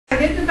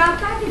about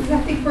that because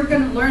I think we're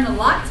going to learn a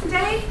lot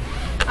today.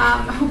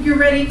 I hope you're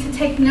ready to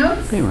take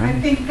notes. Hey, I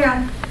think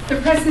the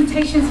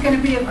presentation is going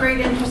to be of great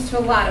interest to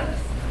a lot of us.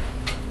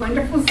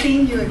 Wonderful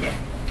seeing you again.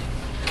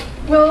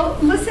 Well,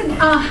 listen,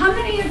 how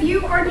many of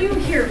you are new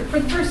here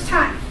for the first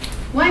time?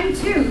 1,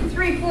 2,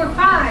 3, 4,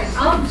 5.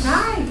 All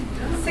right.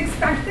 6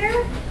 back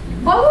there.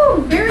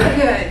 Oh, very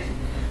good.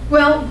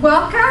 Well,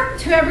 welcome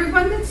to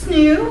everyone that's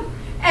new.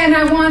 And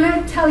I want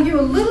to tell you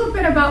a little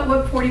bit about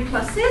what 40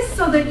 Plus is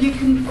so that you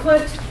can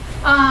put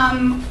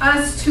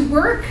us to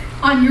work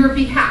on your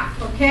behalf,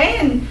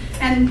 okay?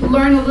 And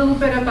learn a little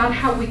bit about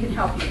how we can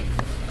help you.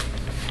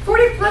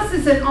 40 Plus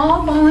is an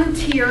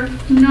all-volunteer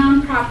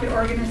nonprofit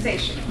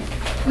organization.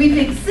 We've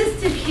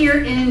existed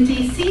here in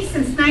DC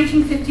since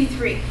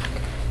 1953.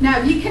 Now,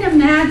 you can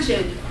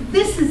imagine,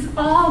 this is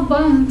all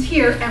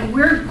volunteer and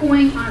we're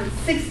going on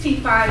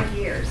 65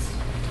 years.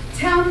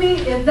 Tell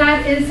me if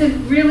that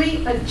isn't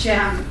really a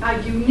gem, a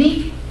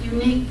unique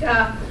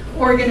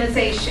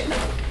organization.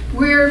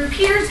 We're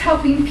peers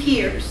helping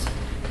peers.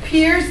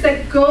 Peers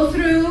that go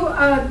through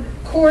a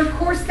core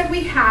course that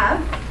we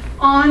have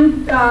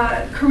on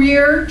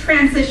career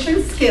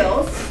transition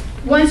skills.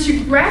 Once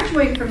you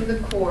graduate from the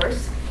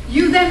course,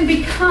 you then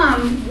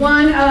become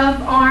one of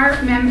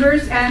our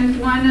members and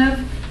one of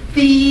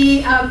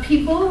the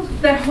people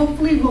that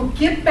hopefully will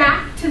give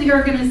back to the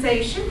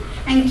organization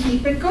and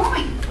keep it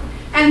going.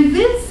 And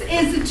this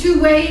is a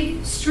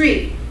two-way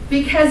street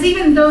because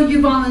even though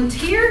you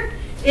volunteer,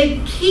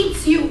 it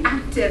keeps you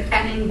active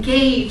and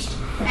engaged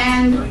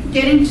and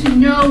getting to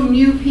know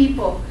new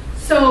people.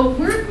 So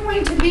we're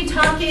going to be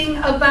talking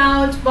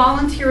about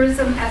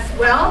volunteerism as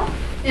well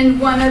in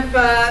one of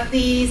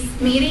these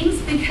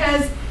meetings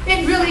because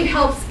it really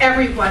helps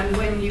everyone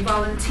when you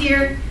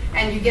volunteer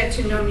and you get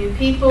to know new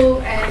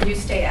people and you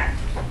stay active.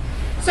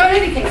 So in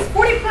any case,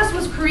 40 Plus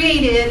was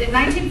created in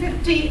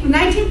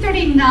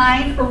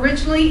 1939,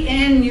 originally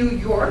in New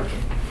York,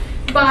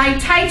 by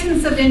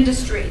titans of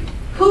industry.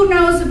 Who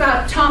knows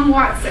about Tom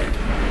Watson?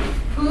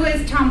 Who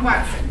is Tom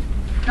Watson?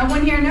 No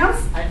one here knows?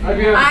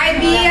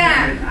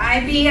 IBM.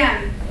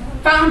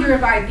 Founder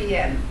of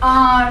IBM.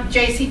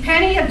 J.C.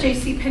 Penney of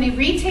J.C. Penney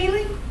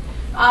Retailing.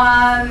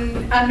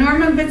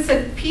 Norman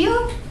Vincent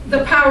Peale,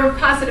 The Power of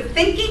Positive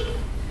Thinking.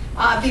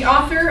 The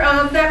author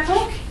of that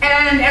book,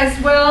 and as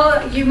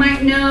well, you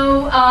might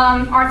know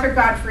Arthur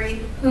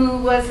Godfrey, who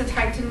was a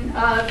titan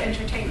of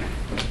entertainment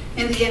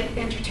in the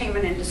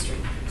entertainment industry.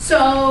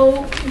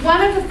 So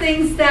one of the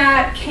things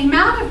that came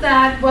out of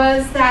that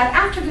was that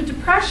after the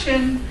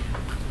Depression,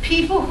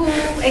 people who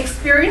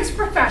experienced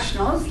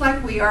professionals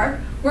like we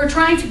are were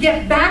trying to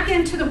get back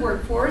into the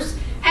workforce,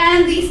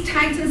 and these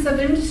titans of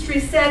industry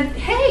said,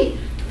 hey,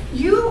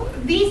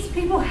 these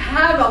people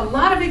have a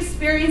lot of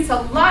experience,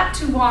 a lot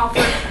to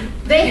offer.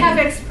 They have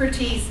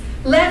expertise.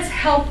 Let's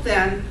help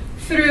them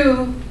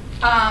through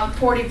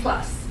 40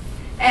 Plus.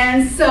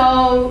 And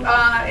so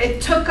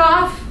it took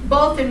off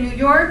both in New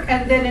York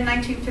and then in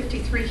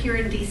 1953 here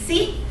in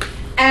DC.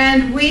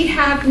 And we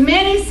have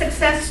many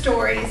success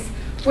stories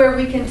where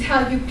we can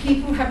tell you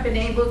people have been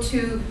able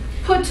to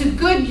put to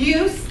good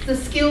use the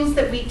skills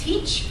that we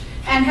teach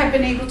and have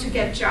been able to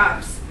get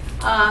jobs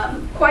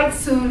quite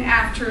soon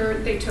after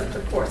they took the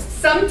course.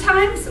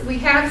 Sometimes we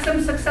have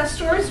some success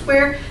stories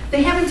where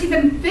they haven't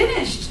even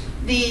finished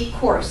the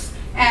course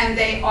and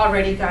they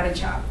already got a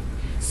job.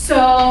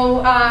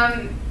 So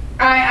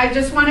I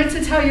just wanted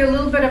to tell you a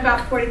little bit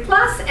about 40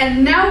 Plus,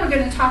 and now we're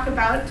going to talk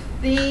about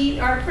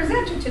our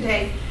presenter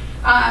today.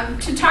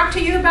 To talk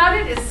to you about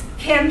it is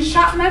Ken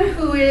Shopman,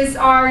 who is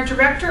our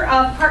Director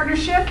of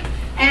Partnership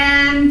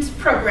and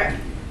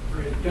Programming.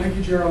 Great. Thank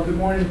you, Sheryl. Good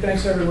morning.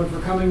 Thanks, everyone, for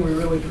coming. We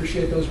really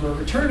appreciate those who are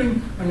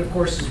returning, and, of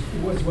course,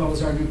 as well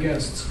as our new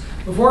guests.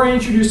 Before I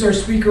introduce our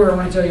speaker, I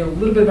want to tell you a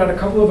little bit about a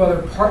couple of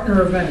other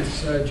partner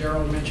events.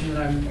 Sheryl mentioned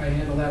that I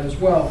handle that as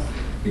well,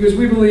 because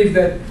we believe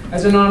that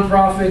as a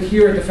nonprofit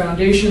here at the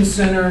Foundation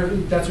Center,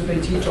 that's what they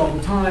teach all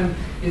the time,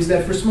 is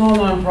that for small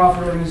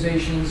nonprofit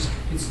organizations,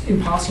 it's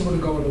impossible to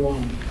go it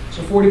alone.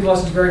 So 40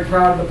 Plus is very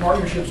proud of the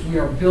partnerships we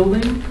are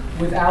building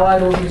with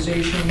allied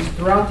organizations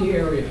throughout the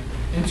area.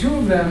 And 2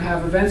 of them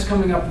have events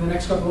coming up in the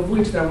next couple of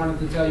weeks that I wanted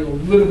to tell you a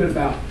little bit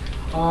about.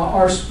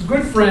 Our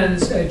good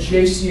friends at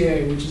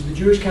JCA, which is the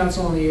Jewish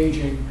Council on the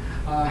Aging,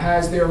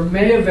 has their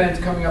May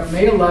event coming up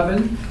May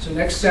 11, so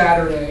next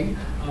Saturday,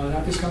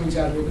 not this coming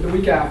Saturday, but the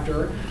week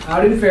after,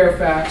 out in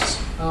Fairfax.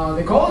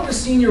 They call it the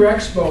Senior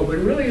Expo, but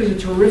it really is a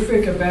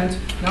terrific event,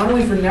 not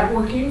only for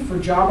networking, for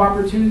job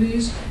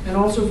opportunities, and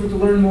also to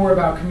learn more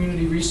about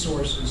community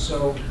resources.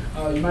 So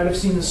you might have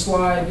seen the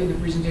slide in the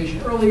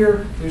presentation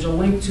earlier. There's a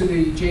link to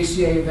the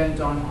JCA event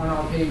on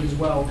our page as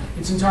well.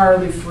 It's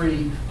entirely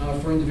free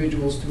for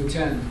individuals to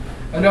attend.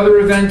 Another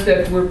event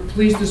that we're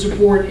pleased to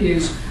support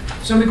is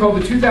something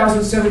called the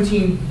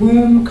 2017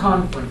 Boom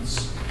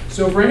Conference.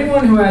 So for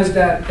anyone who has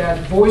that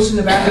voice in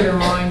the back of their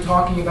mind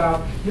talking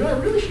about, you know, I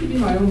really should be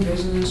my own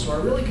business, or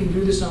I really can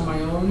do this on my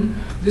own,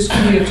 this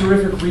can be a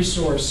terrific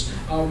resource.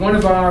 One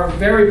of our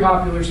very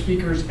popular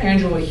speakers,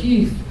 Angela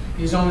Heath,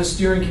 is on the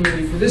steering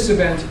committee for this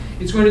event.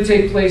 It's going to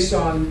take place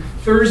on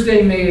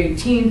Thursday, May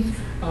 18th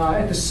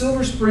at the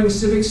Silver Spring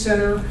Civic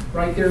Center,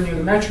 right there near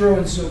the Metro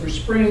in Silver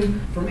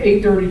Spring, from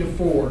 8:30 to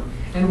 4.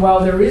 And while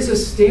there is a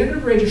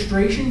standard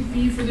registration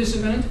fee for this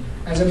event,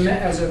 as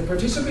a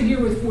participant here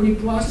with 40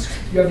 Plus,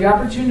 you have the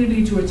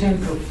opportunity to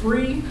attend for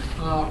free.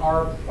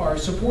 Our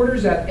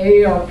supporters at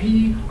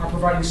AARP are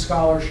providing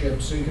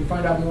scholarships, so you can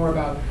find out more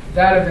about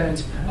that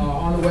event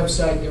on the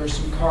website. There are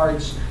some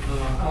cards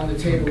on the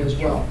table as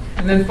well.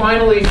 And then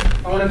finally,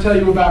 I want to tell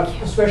you about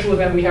a special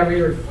event we have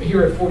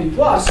here at 40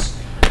 Plus,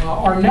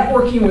 our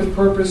Networking with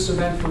Purpose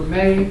event for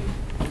May.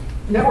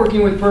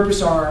 Networking with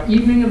Purpose are our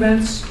evening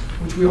events,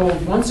 which we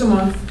hold once a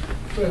month,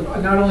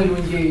 not only to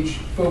engage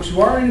folks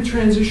who are in a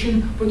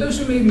transition, but those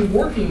who may be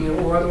working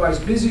or otherwise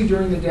busy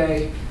during the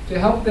day, to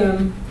help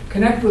them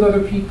connect with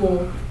other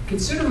people,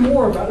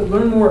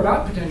 learn more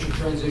about potential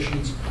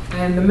transitions.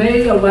 And the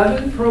May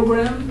 11th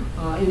program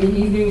in the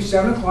evening,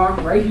 7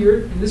 o'clock, right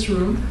here in this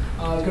room,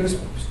 is going to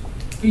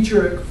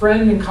feature a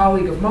friend and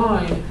colleague of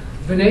mine,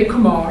 Vinay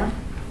Kumar.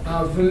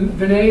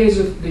 Vinay is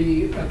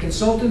a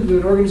consultant with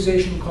an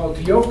organization called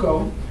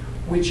Tiyoko,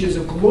 which is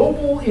a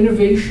global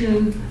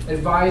innovation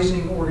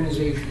advising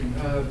organization.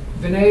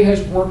 Vinay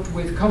has worked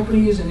with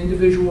companies and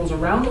individuals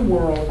around the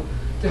world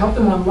to help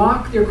them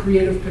unlock their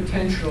creative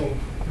potential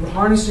through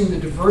harnessing the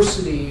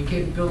diversity and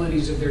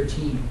capabilities of their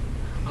team.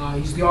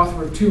 He's the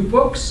author of 2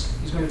 books.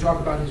 He's going to talk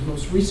about his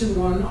most recent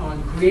one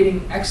on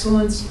creating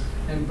excellence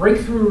and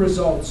breakthrough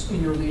results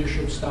in your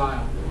leadership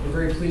style. We're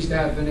very pleased to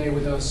have Vinay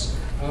with us.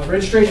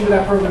 Registration for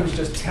that program is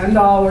just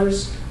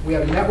 $10. We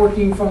have a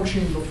networking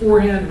function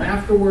beforehand and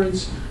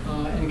afterwards.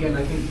 And again,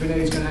 I think Vinay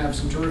is going to have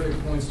some terrific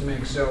points to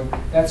make. So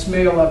that's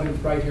May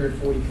 11th right here at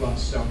 40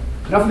 Plus. So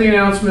enough of the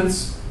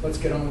announcements. Let's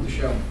get on with the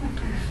show.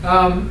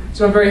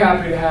 So I'm very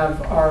happy to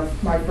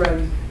have my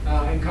friend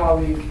and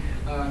colleague,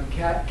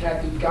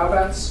 Kathy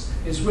Gaubatz,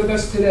 is with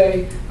us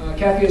today.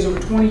 Kathy has over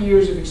 20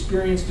 years of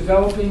experience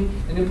developing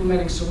and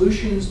implementing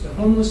solutions to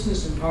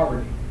homelessness and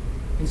poverty.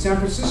 In San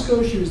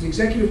Francisco, she was the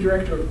executive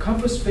director of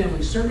Compass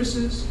Family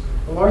Services,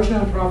 a large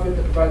nonprofit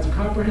that provides a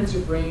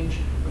comprehensive range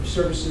of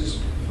services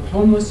for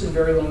homeless and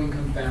very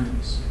low-income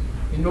families.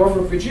 In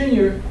Norfolk,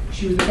 Virginia,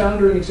 she was the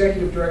founder and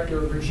executive director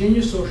of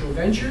Virginia Social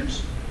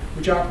Ventures,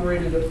 which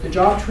operated the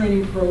job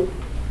training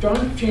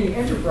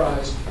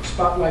enterprise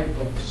Spotlight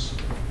Books.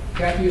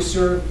 Kathy has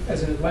served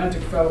as an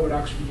Atlantic Fellow at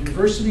Oxford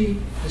University,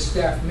 as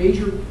staff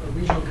major of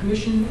Regional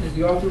Commission, and is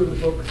the author of the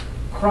book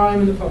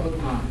Crime in the Public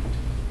Mind.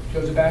 She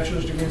has a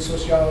bachelor's degree in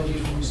sociology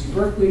from UC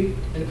Berkeley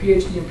and a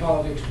PhD in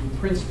politics from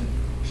Princeton.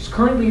 She's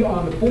currently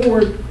on the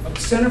board of the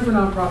Center for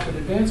Nonprofit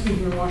Advancement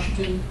here in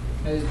Washington.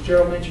 As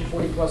Sheryl mentioned,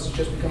 40 Plus has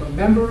just become a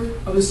member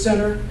of the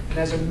center, and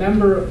as a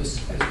member of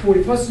this, as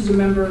 40 Plus is a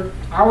member,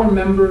 our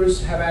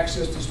members have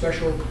access to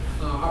special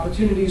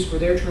opportunities for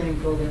their training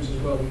programs as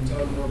well. We can tell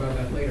you more about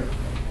that later.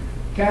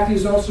 Kathy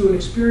is also an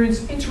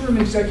experienced interim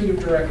executive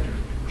director.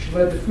 She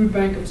led the Food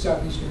Bank of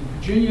Southeastern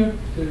Virginia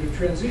through the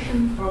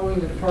transition following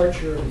the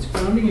departure of its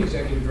founding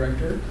executive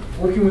director,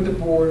 working with the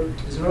board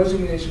as an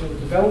organization with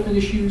development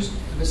issues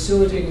and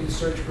facilitating the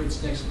search for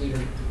its next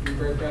leader. We're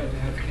very proud to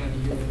have Kathy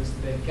here with us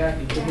today.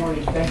 Kathy, good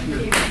morning. Thank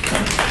you.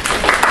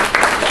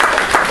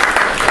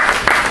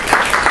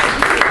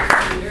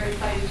 I'm very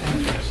excited to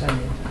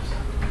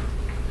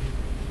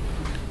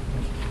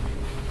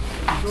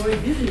enjoyed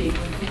visiting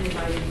when Ken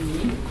invited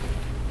me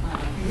a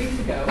few weeks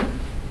ago,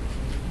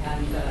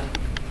 and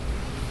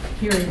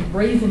hearing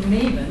Brazen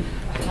Maven,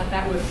 I thought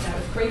that was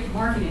great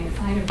marketing, a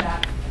sign of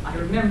that. I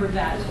remembered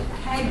that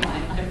tagline.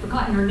 I had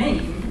forgotten her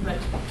name, but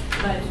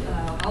I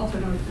also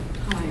noticed at the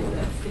time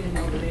that standing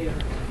over there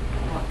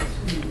off the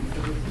screen,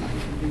 so this I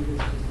can do this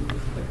just in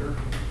this clicker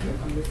here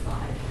on this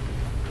side.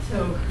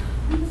 So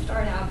I'm going to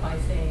start out by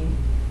saying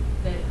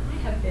that I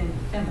have been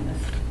a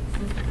feminist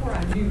since before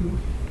I knew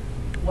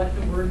what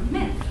the word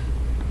meant.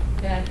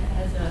 That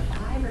as a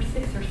 5 or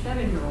 6 or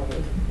 7-year-old,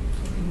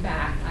 looking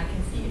back, I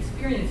can see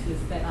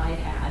experiences that I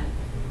had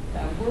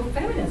that were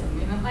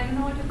feminism, I don't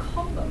know what to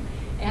call them.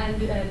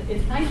 And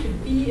it's nice to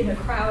be in a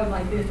crowd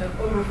like this of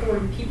over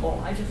 40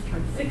 people. I just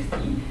turned 60,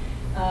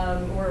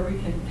 where we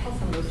can tell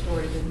some of those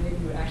stories and maybe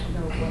you actually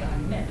know what I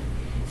meant.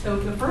 So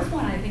the first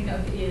one I think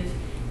of is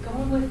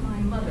going with my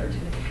mother to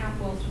the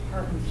Capwell's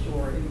department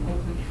store in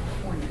Oakland,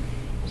 California.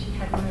 And she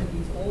had one of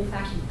these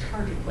old-fashioned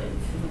charger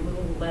plates in a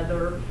little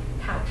leather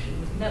pouch. It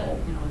was metal,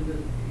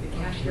 the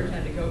cashiers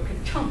had to go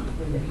ka-chunk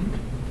with it.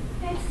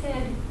 And it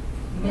said,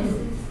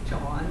 Mrs.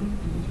 John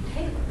E.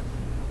 Taylor.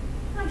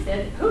 I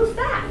said, who's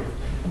that?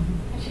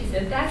 And she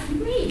said, that's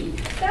me,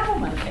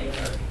 Thelma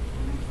Taylor.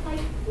 Like,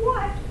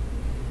 what?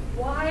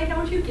 Why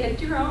don't you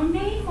get your own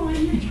name on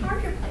your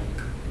charger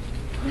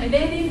plate? And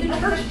then in the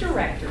church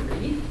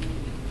directory,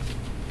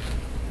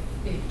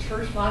 big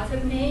church, lots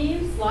of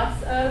names,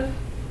 lots of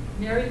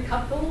married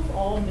couples,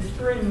 all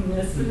Mr. and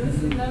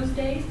Mrs. in those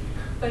days.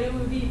 But it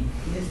would be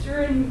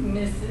Mr. and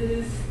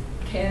Mrs.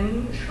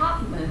 Ken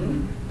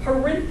Shopman,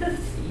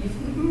 parentheses,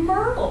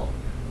 Myrtle.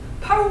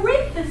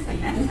 Parentheses.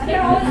 It's like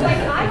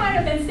I might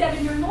have been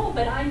 7 years old,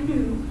 but I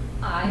knew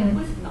I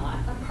was not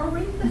a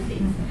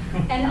parentheses.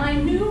 And I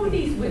knew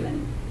these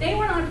women. They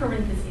were not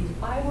parentheses.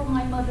 Why were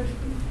my mother's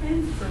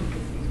friends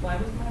parentheses? Why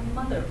was my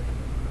mother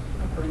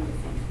a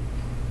parentheses?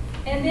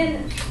 And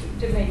then,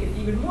 to make it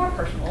even more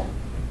personal,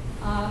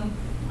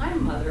 my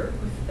mother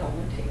was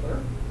Thelma Taylor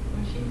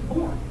when she was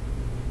born.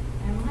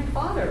 And my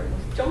father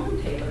was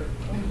John Taylor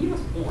when he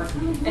was born.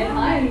 And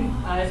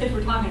I'm, since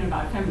we're talking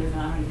about feminism,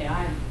 I'm going to say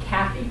I'm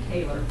Kathy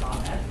Taylor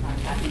Gaubatz. I'm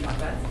Kathy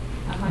Gaubatz.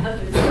 My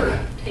husband is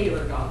Sheryl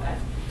Taylor Gaubatz.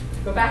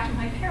 To go back to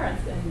my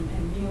parents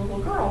and being a little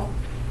girl,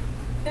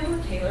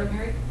 Thelma Taylor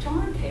married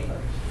John Taylor.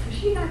 So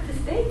she got to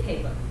stay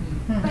Taylor.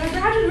 But I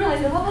gradually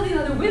realized that all the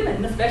other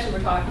women, especially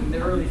we're talking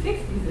the early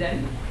 60s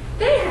then,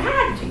 they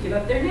had to give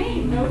up their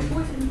name, no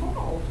choice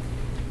involved.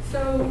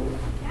 So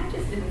that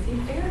just didn't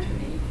seem fair to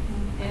me.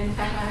 And in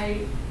fact,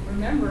 I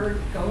remember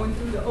going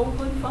through the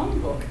Oakland phone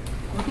book,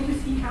 looking to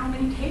see how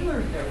many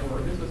Taylors there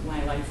were. This was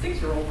my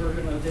 6-year-old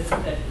version of this,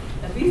 that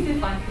at least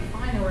if I could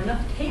find there were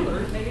enough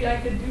Taylors, maybe I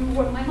could do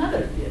what my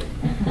mother did.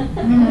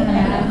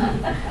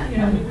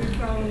 And, we've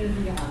grown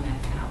beyond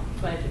that now.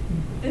 But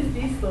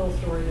these little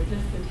stories are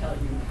just to tell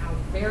you how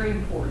very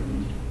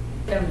important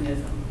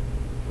feminism,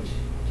 which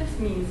just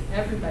means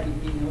everybody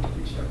being able to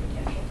reach their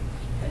potential,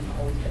 has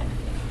always been.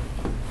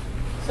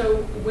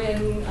 So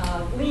when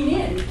Lean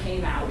In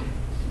came out,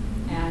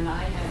 and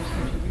I had a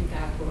chance to read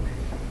that book,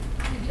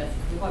 I just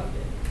loved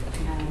it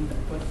and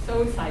was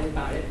so excited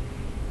about it.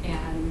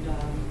 And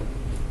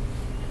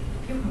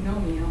people who know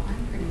me,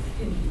 I'm pretty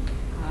stingy.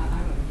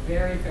 I'm a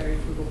very, very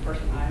frugal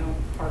person. I don't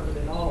part with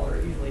it all or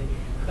easily.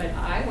 But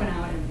I went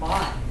out and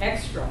bought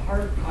extra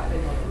hard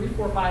copies, 3,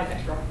 4, 5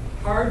 extra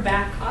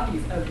hardback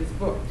copies of this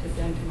book to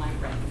send to my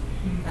friends.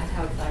 That's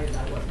how excited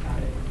I was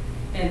about it.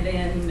 And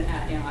then,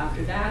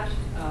 after that,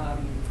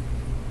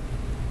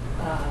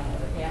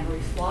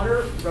 Anne-Marie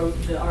Slaughter wrote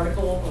the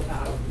article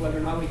about whether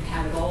or not we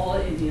have it all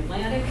in the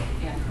Atlantic,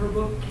 and her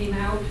book came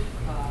out.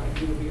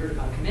 We heard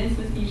about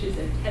commencement speeches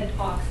and TED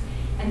Talks.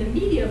 And the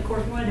media, of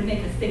course, wanted to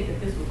make us think that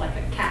this was like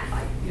a cat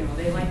fight.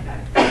 They like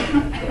that.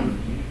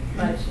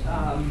 But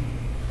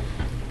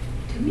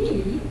to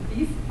me,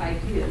 these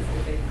ideas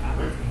that they have,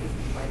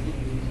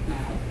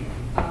 now,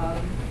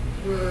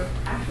 were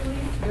actually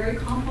very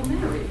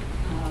complementary.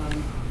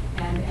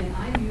 And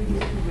I view these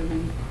two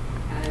women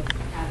as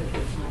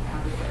advocates, not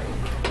adversaries.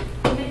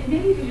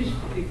 Maybe you could just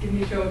give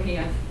me a show of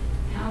hands.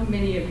 How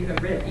many of you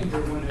have read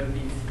either one of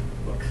these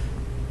books?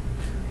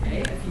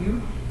 Okay, a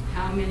few.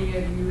 How many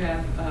of you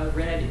have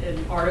read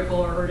an article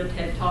or heard a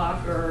TED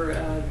Talk or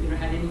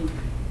had any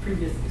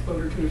previous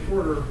exposure to a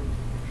shorter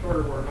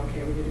work?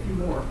 Okay, we get a few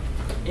more.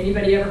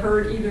 Anybody ever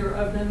heard either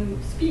of them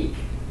speak?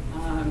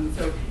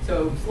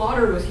 So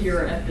Slaughter was here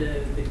at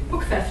the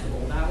book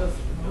festival. That was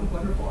a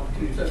wonderful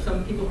opportunity. So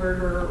some people heard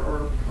her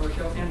or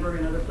Sheryl Sandberg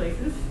in other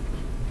places.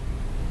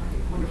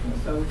 Wonderful.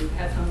 So we've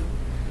had some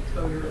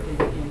exposure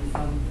in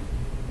some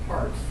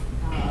parts.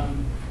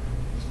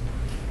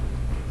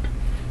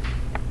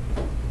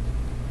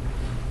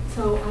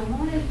 So I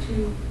wanted to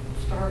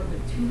start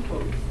with 2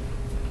 quotes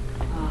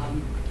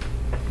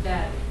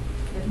that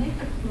make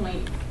the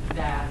point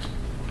that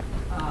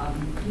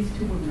these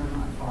 2 women are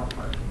not far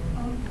apart.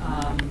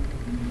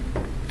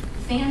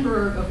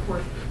 Sandberg, of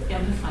course,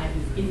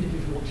 emphasizes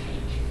individual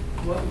change,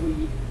 what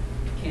we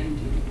can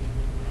do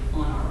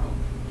on our own,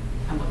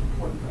 and what's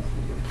important for us to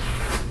do.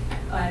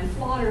 And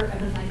Slaughter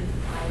emphasizes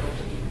societal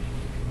change.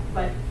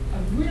 But a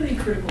really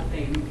critical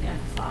thing to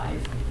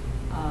emphasize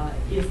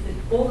is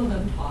that both of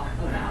them talk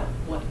about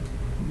what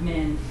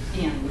men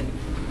and women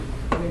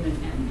can do, women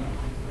and men.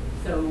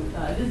 So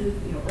this is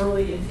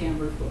early in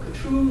Sandberg's book. A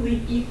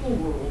truly equal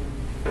world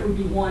would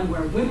be one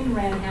where women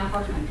ran half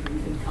our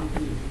countries and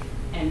companies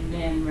and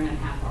men ran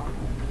half our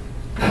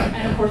homes.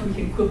 And of course we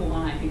can quibble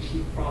on, I think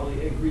she'd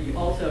probably agree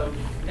also,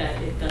 that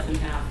it doesn't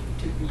have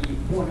to be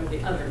one or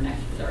the other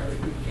necessarily.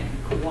 We can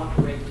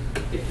cooperate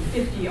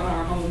 50-50 on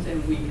our homes,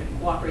 and we can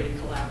cooperate and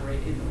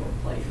collaborate in the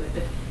workplace.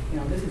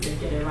 This is a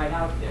get it right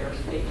out there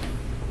statement.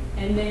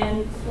 And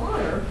then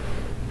Slaughter,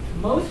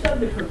 most of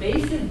the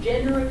pervasive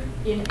gender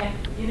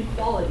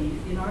inequalities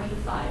in our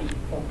society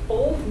for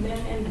both men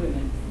and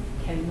women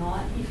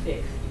cannot be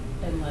fixed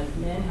unless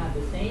men have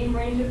the same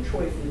range of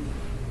choices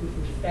with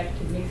respect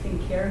to mixing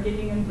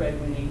caregiving and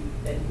breadwinning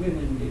that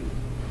women do.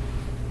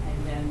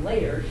 And then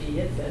later she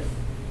hits us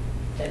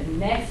that the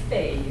next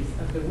phase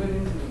of the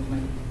women's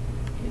movement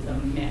is a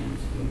men's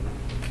movement.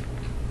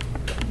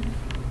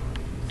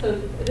 So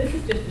this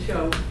is just to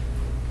show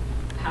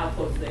how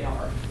close they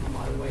are in a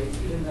lot of ways,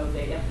 even though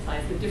they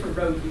emphasize the different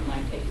roads you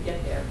might take to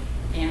get there.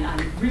 And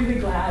I'm really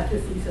glad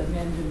to see some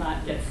men did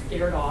not get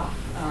scared off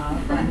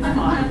from this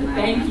talk.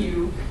 Thank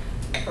you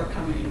for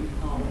coming.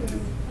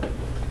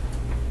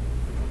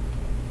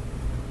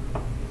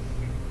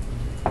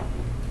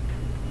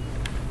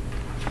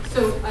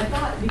 So I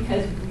thought,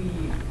 because we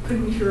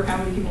couldn't be sure how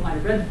many people might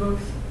have read the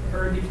books,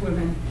 heard these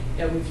women,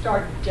 that we'd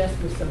start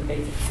just with some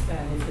basics.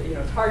 And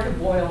it's hard to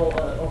boil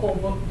a whole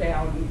book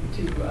down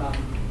to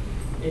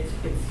its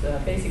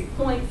basic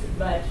points,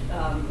 but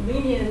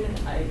Lean In,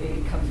 I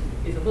think,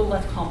 is a little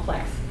less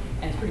complex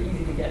and it's pretty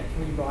easy to get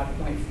 3 broad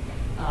points.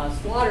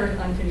 Slaughter's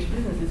Unfinished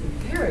Business is a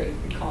very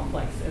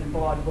complex and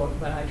broad book,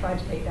 but I tried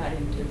to take that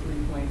into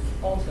 3 points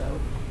also.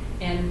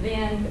 And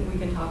then we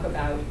can talk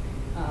about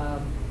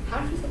how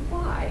does this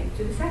apply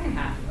to the second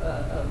half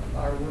of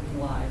our working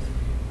lives.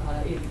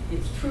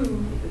 It's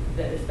true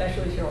that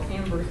especially Sheryl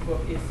Sandberg's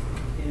book is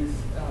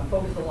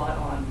focused a lot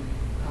on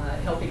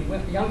helping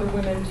younger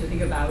women to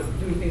think about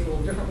doing things a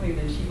little differently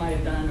than she might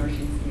have done or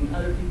she's seen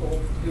other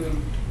people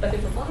doing. But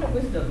there's a lot of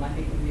wisdom, I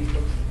think, in these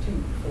books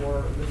too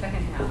for the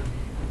second half,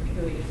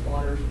 particularly in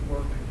Slaughter's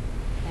work.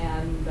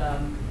 And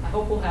I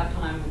hope we'll have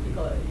time. You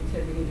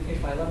said we need to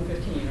finish by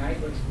 11:15, right?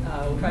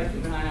 We'll try to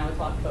keep an eye on the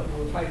clock, but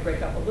we'll try to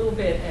break up a little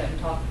bit and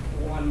talk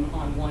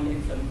one-on-one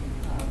in some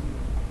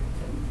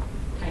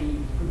tiny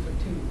groups of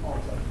 2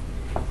 also.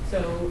 So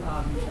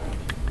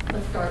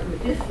let's start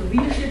with this, the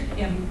leadership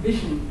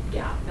ambition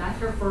gap. That's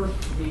her first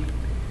big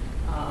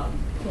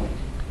point.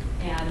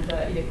 And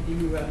if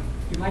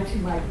you might see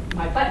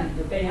my button,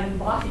 the Ban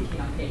Bossy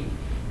campaign.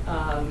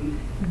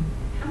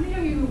 How many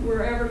of you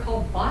were ever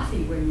called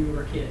bossy when you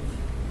were kids?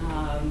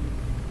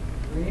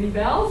 Ring any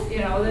bells? You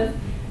know,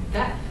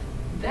 that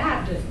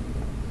just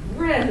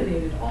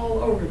resonated all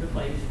over the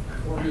place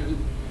for me.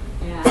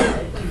 And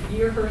to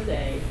hear her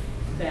say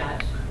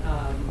that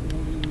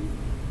we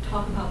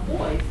talk about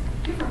boys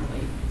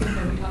differently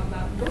than we talk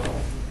about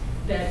girls.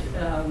 That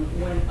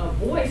when a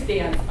boy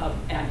stands up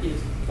and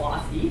is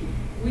bossy,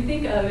 we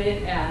think of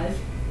it as,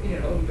 you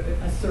know,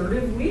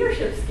 assertive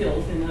leadership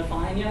skills in a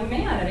fine young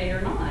man at 8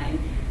 or 9.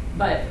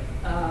 But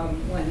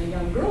when a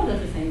young girl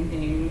does the same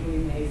thing, we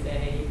may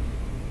say,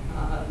 you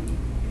know,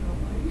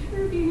 are you sure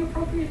you're being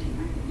appropriate? You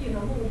might be a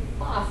little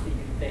bossy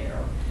there.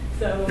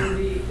 So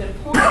the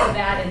point of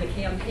that and the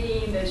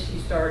campaign that she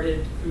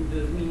started through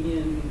the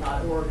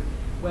leanin.org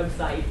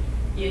website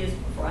is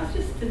for us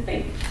just to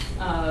think,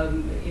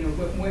 you know,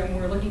 when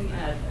we're looking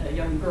at a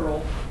young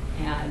girl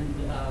and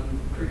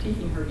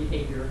critiquing her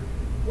behavior,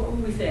 what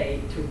would we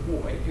say to a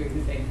boy doing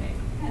the same thing?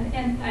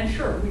 And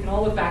sure, we can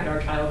all look back at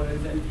our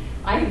childhoods, and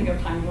I can think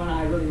of times when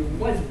I really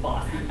was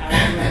bossy,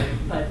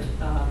 but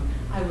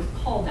I was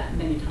called that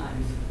many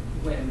times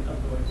when a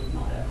boy was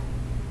not up.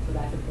 So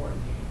that's important.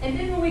 And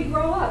then when we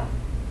grow up,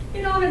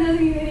 it often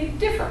doesn't get any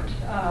different.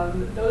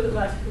 Those of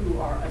us who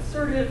are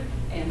assertive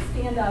and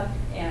stand up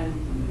and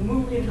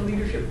move into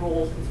leadership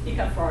roles and speak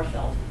up for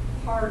ourselves,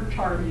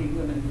 hard-charging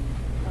women,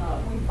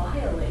 we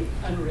violate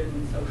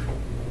unwritten social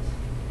rules.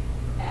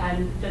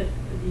 And the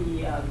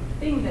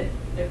thing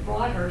that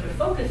brought her to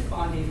focus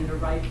on these and to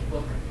write the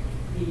book,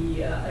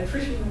 the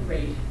attrition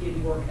rate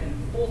in work and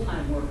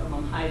full-time work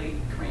among highly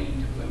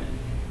trained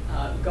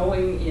women,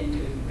 going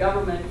into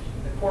government,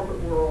 the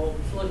corporate world,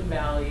 Silicon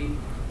Valley,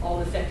 all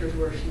the sectors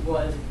where she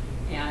was,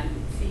 and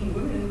seeing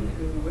women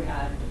who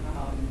had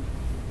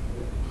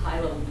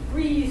high-level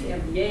degrees,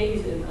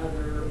 MBAs, and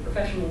other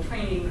professional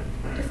training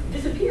just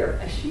disappear.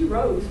 As she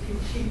rose,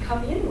 she'd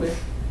come in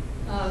with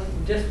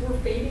just were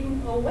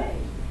fading away.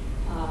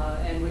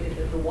 And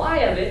the why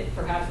of it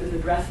perhaps is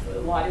addressed a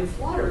lot in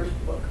Slaughter's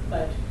book,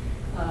 but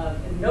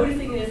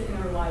noticing this in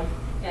her life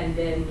and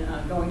then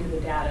going to the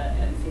data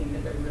and seeing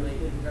that there really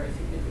is a very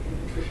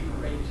significant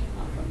attrition rate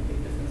from the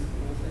big business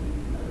schools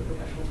and other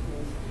professional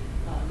schools.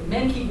 The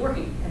men keep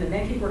working, and the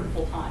men keep working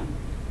full time.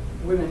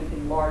 Women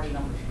in large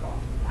numbers drop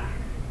back.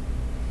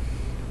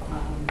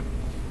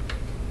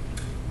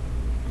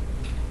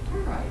 All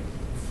right.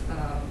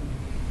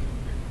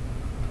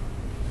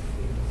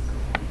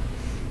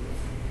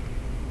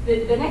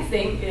 The next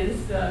thing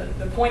is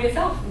the point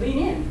itself, lean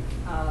in.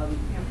 You know,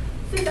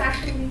 does this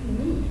actually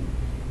mean?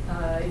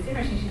 It's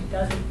interesting she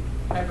doesn't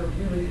ever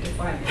really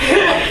define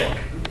it.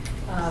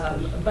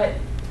 But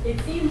it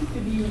seems to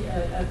be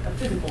a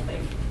physical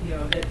thing, you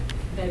know,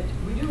 that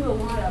we do a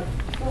lot of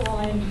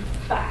pulling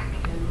back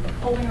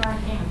and pulling our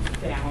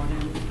hands down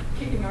and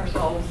kicking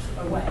ourselves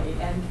away.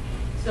 And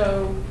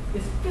so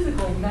this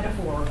physical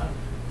metaphor of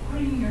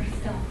putting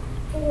yourself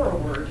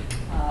forward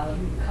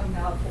comes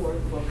out for the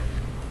book.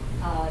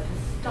 To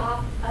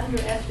stop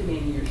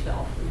underestimating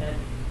yourself,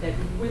 that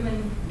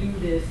women do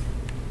this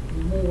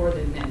more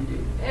than men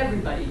do.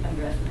 Everybody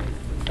underestimates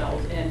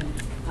themselves, and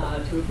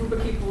to a group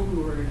of people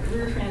who are in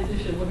career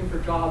transition, looking for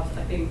jobs,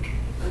 I think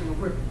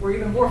we're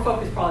even more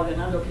focused probably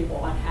than other people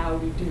on how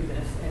we do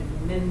this,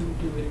 and men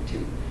do it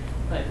too,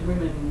 but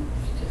women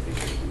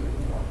statistically do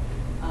it more.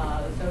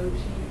 So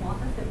she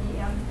wants us to be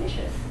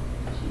ambitious.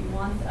 She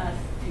wants us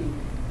to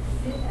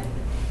sit at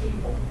the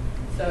table.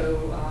 So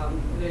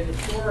there's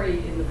a story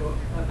in the book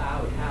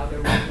about how there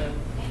was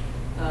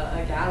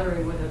a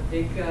gathering with a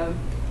big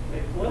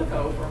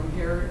Politico from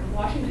here in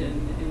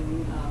Washington,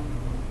 in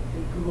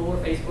Google or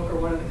Facebook or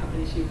one of the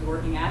companies she was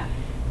working at,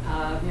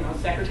 you know,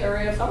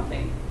 secretary of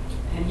something.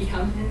 And he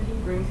comes in and he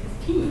brings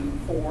his team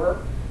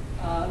for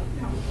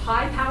you know,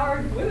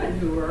 high-powered women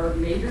who are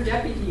major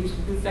deputies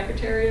to the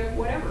secretary of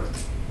whatever.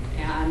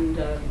 And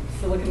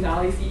Silicon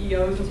Valley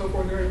CEOs and so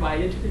forth are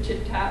invited to the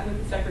chit-chat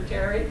with the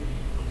secretary.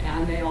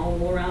 And they all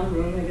roll around the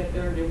room, they get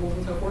their nibbles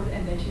and so forth,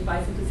 and then she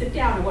invites them to sit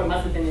down at what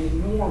must have been an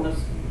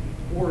enormous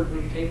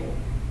boardroom table.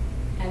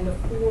 and the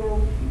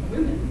 4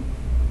 women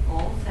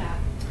all sat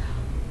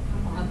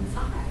on the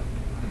side.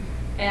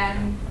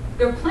 And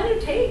there were plenty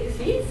of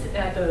seats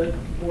at the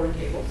board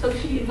table, so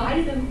she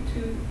invited them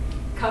to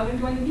come and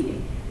join the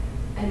meeting.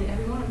 And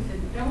every one of them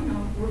said,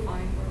 no, we're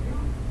fine where we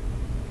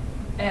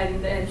are.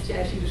 And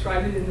as she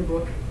described it in the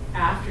book,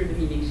 after the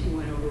meeting, she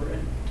went over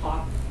and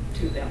talked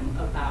to them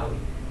about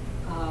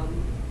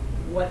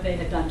what they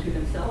had done to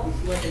themselves,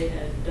 what they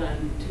had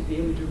done to the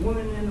image of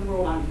women in the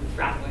world. I'm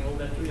extrapolating a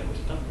little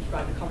bit,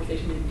 describe the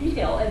conversation in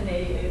detail, and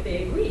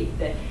they agreed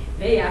that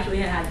they actually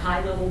had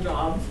high-level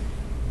jobs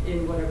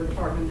in whatever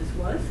department this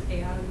was,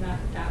 and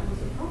that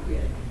was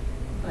appropriate.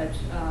 But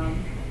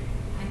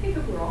I think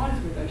if we're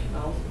honest with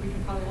ourselves, we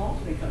can probably all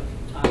think of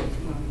times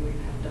when we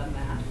have done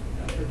that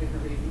for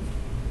different reasons.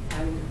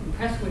 I was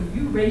impressed when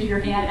you raised your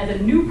hand as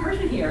a new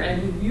person here,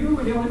 and you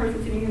were the only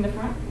person sitting in the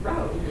front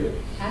row.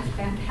 That's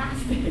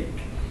fantastic.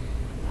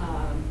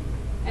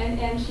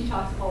 And she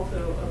talks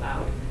also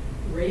about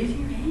raising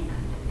your hand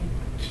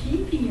and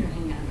keeping your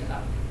hand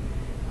up.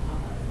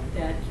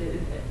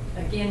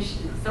 Again,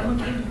 someone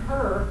came to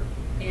her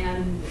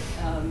and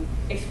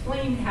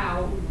explained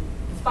how,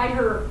 despite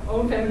her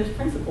own feminist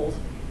principles,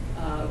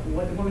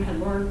 what the woman had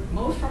learned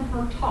most from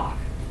her talk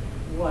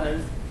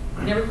was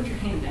never put your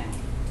hand down.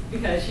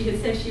 Because she had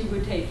said she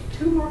would take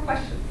 2 more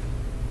questions,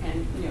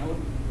 and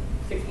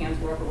 6 hands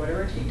were up or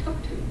whatever, and she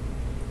took 2.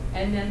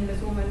 And then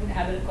this woman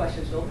had a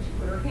question still, but she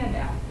put her hand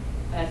down,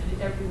 as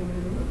did every woman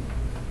in the room.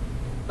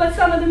 But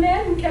some of the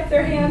men kept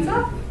their hands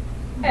up,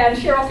 and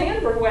Sheryl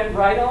Sandberg went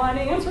right on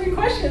answering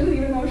questions,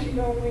 even though she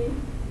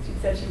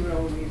said she would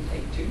only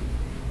take 2.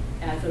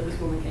 And so this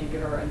woman came to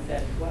her and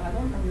said, what I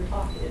learned from your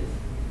talk is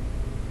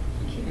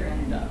keep your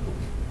hand up.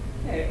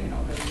 There's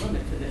a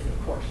limit to this,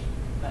 of course,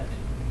 but.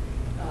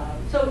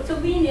 So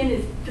lean in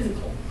is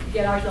physical,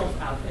 get ourselves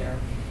out there,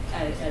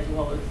 as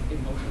well as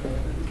emotional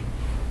and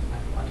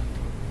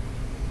psychological.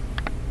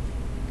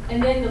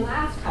 And then the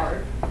last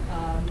part, a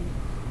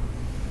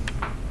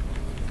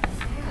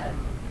sad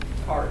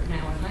part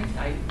now in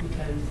hindsight,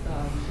 because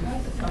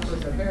she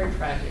suffered a very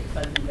tragic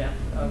sudden death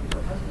of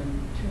her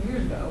husband 2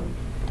 years ago,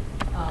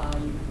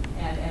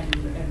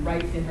 and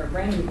writes in her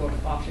brand new book,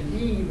 Option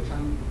D, which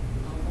I'm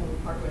only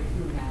partway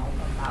through now,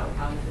 about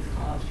how this has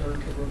caused her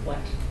to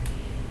reflect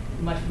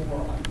much more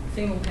on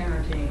single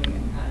parenting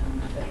and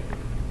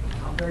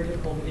how very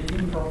difficult it is,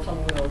 even for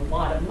someone with a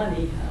lot of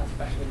money,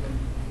 especially when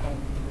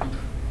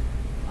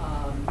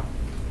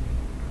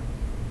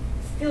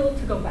still,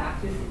 to go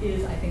back, this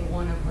is, I think,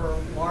 one of her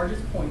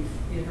largest points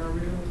in her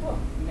original book,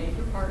 make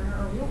your partner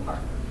a real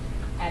partner.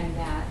 And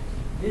that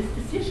this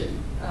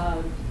decision,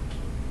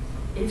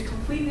 it's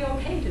completely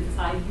okay to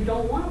decide you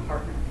don't want a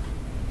partner.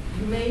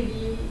 You may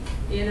be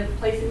in a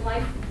place in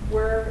life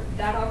where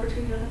that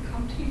opportunity doesn't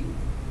come to you.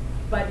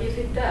 But if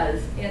it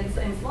does, and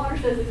Slaughter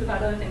says this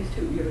about other things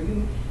too,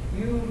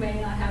 you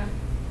may not have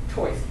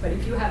choice, but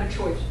if you have a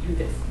choice, do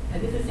this.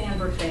 And this is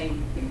Sandberg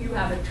saying, if you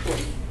have a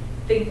choice,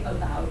 think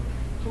about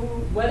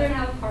whether to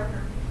have a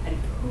partner and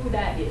who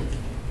that is.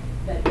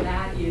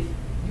 That is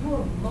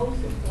your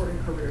most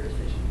important career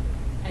decision.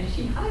 And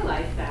she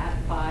highlights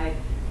that by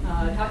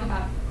talking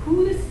about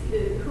who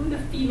the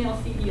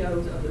female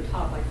CEOs of the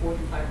top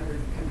Fortune 500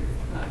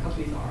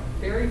 companies are.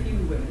 Very few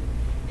women.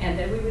 And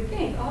then we would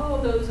think, oh,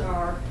 those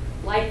are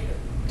like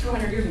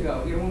 200 years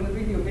ago. When we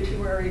read the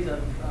obituaries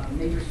of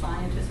major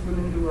scientists,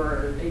 women who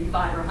are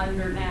 85 or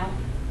 100 now,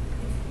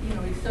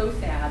 it's so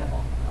sad,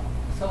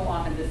 so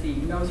often to see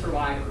no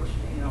survivors.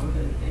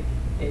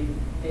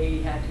 They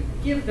had to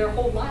give their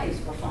whole lives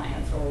for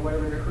science or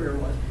whatever their career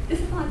was. This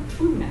is not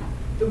true now.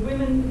 The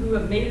women who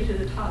have made it to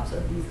the tops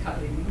of these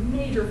companies,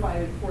 major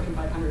Fortune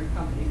 500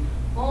 companies,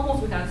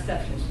 almost without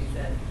exception, she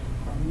said,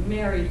 are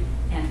married,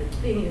 and the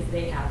thing is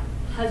they have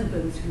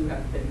husbands who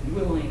have been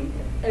willing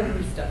at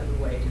every step of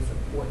the way to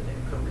support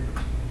their careers,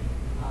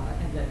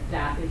 and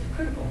that is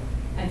critical.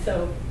 And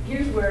so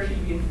here's where she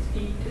begins to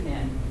speak to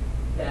men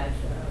that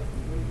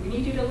we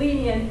need you to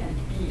lean in and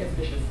be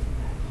ambitious.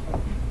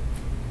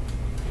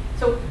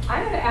 So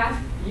I'm going to ask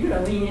you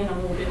to lean in a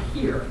little bit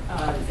here.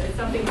 It's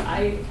something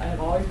I have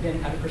always been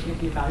kind of pushing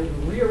about, is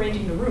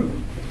rearranging the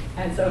room.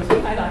 And so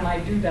sometimes I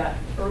might do that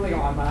early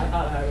on, but I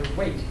thought I would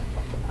wait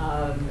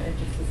and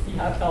just to see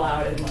how it fell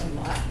out and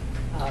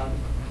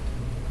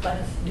let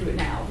us do it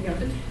now.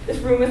 This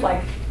room is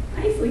like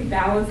nicely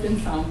balanced in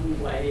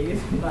some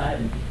ways, but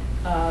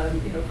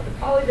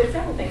probably there's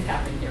several things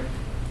happening here.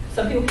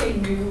 Some people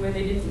came new and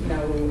they didn't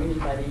know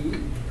anybody,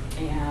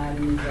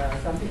 and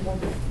some people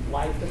just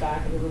like the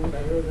back of the room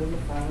better than the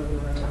front of the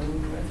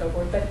room, and so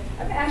forth. But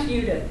I'm asking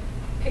you to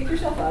pick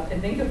yourself up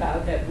and think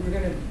about that we're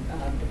going to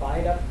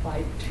divide up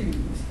by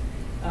twos.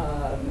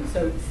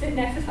 So sit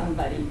next to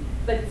somebody,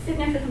 but sit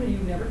next to somebody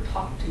you've never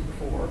talked to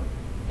before,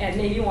 and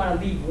maybe you want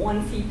to leave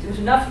one seat. There's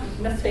enough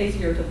space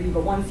here to leave a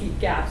one-seat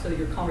gap so that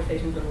your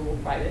conversations are a little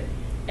private.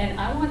 And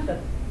I want the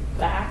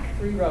back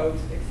 3 rows,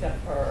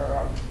 except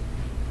for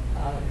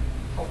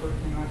helper,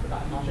 I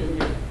forgot, not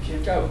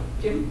Jim. Joe.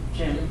 Jim?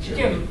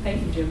 Jim.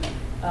 Thank you, Jim.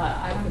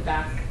 I want the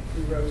back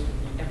 3 rows to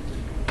be empty.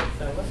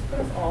 So let's put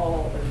us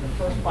all in the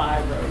first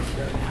 5 rows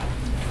here now.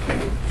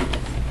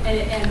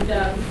 And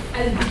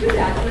as we do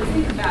that, let's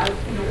think about,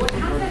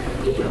 how does that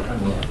feel?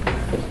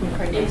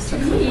 It's, to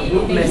me,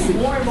 it makes it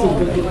more involved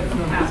with what's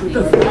happening.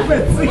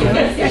 It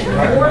makes it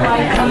more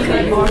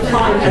likely more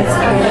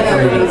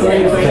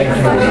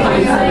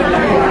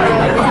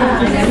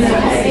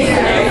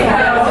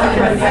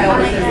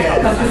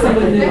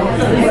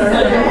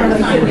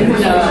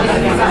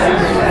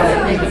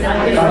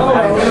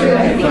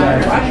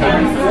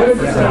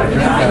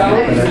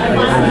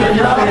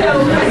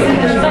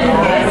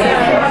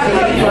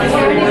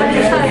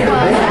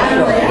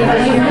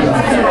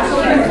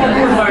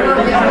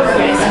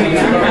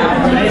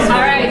all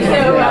right,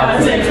 so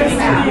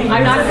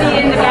I'm not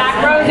seeing the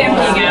back rows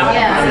empty now.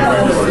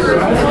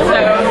 So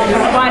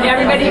I want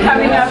everybody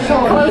coming up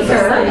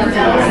closer.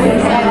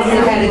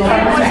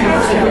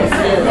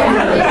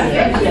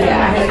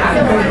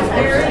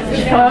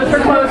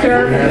 Closer.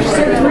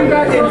 Three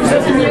back rows.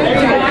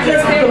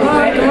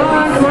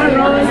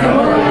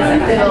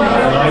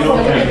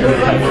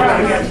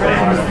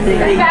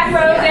 Back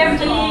rows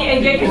empty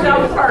and get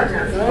yourself a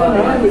partner.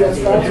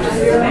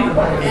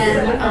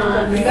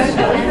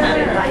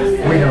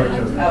 We know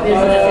each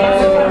other.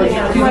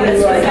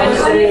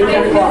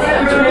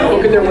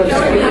 Look at their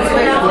website.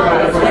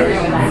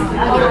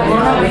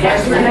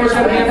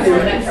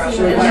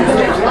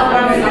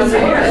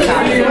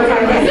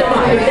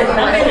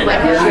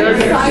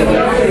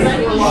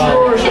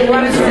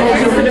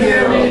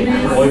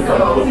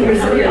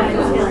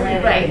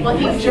 Right. Well,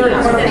 he's sure.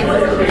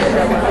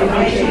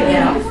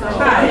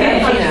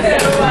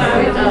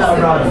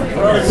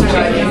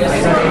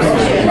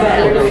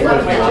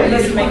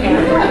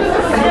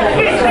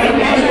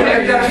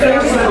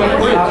 Observe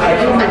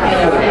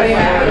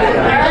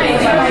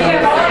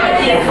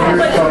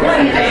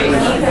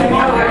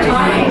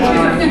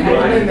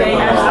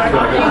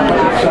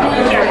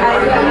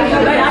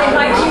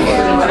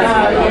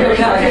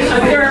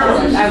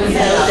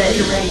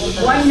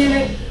 1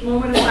 minute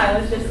moment of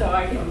silence just so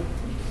I can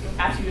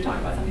ask you to talk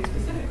about something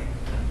specific.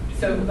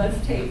 So let's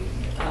take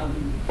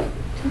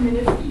 2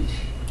 minutes each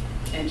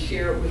and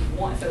share it with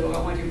one. So I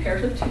want you to pair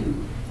of 2,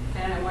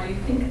 and I want you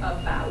to think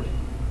about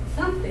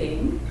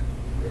something,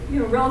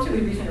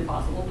 relatively recent or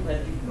possible, but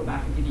you can go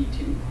back if you need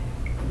to,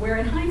 where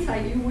in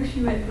hindsight you wish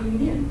you had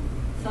leaned in.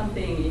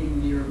 Something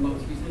in your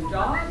most recent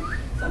job,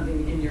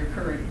 something in your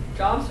current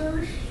job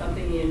search,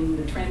 something in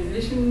the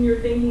transition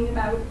you're thinking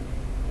about,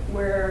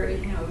 where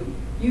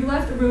you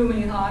left the room and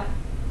you thought,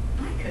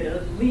 I could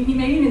have leaned. You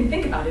maybe didn't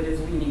think about it as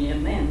leaning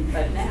in then,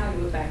 but now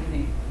you look back and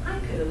think, I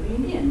could have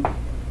leaned in.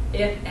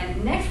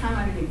 And next time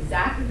I'm in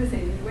exactly the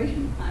same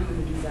situation, I'm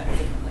going to do that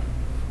differently.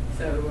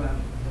 So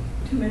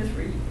 2 minutes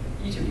for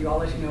each of you. I'll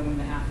let you know when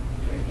the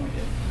halfway point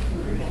is.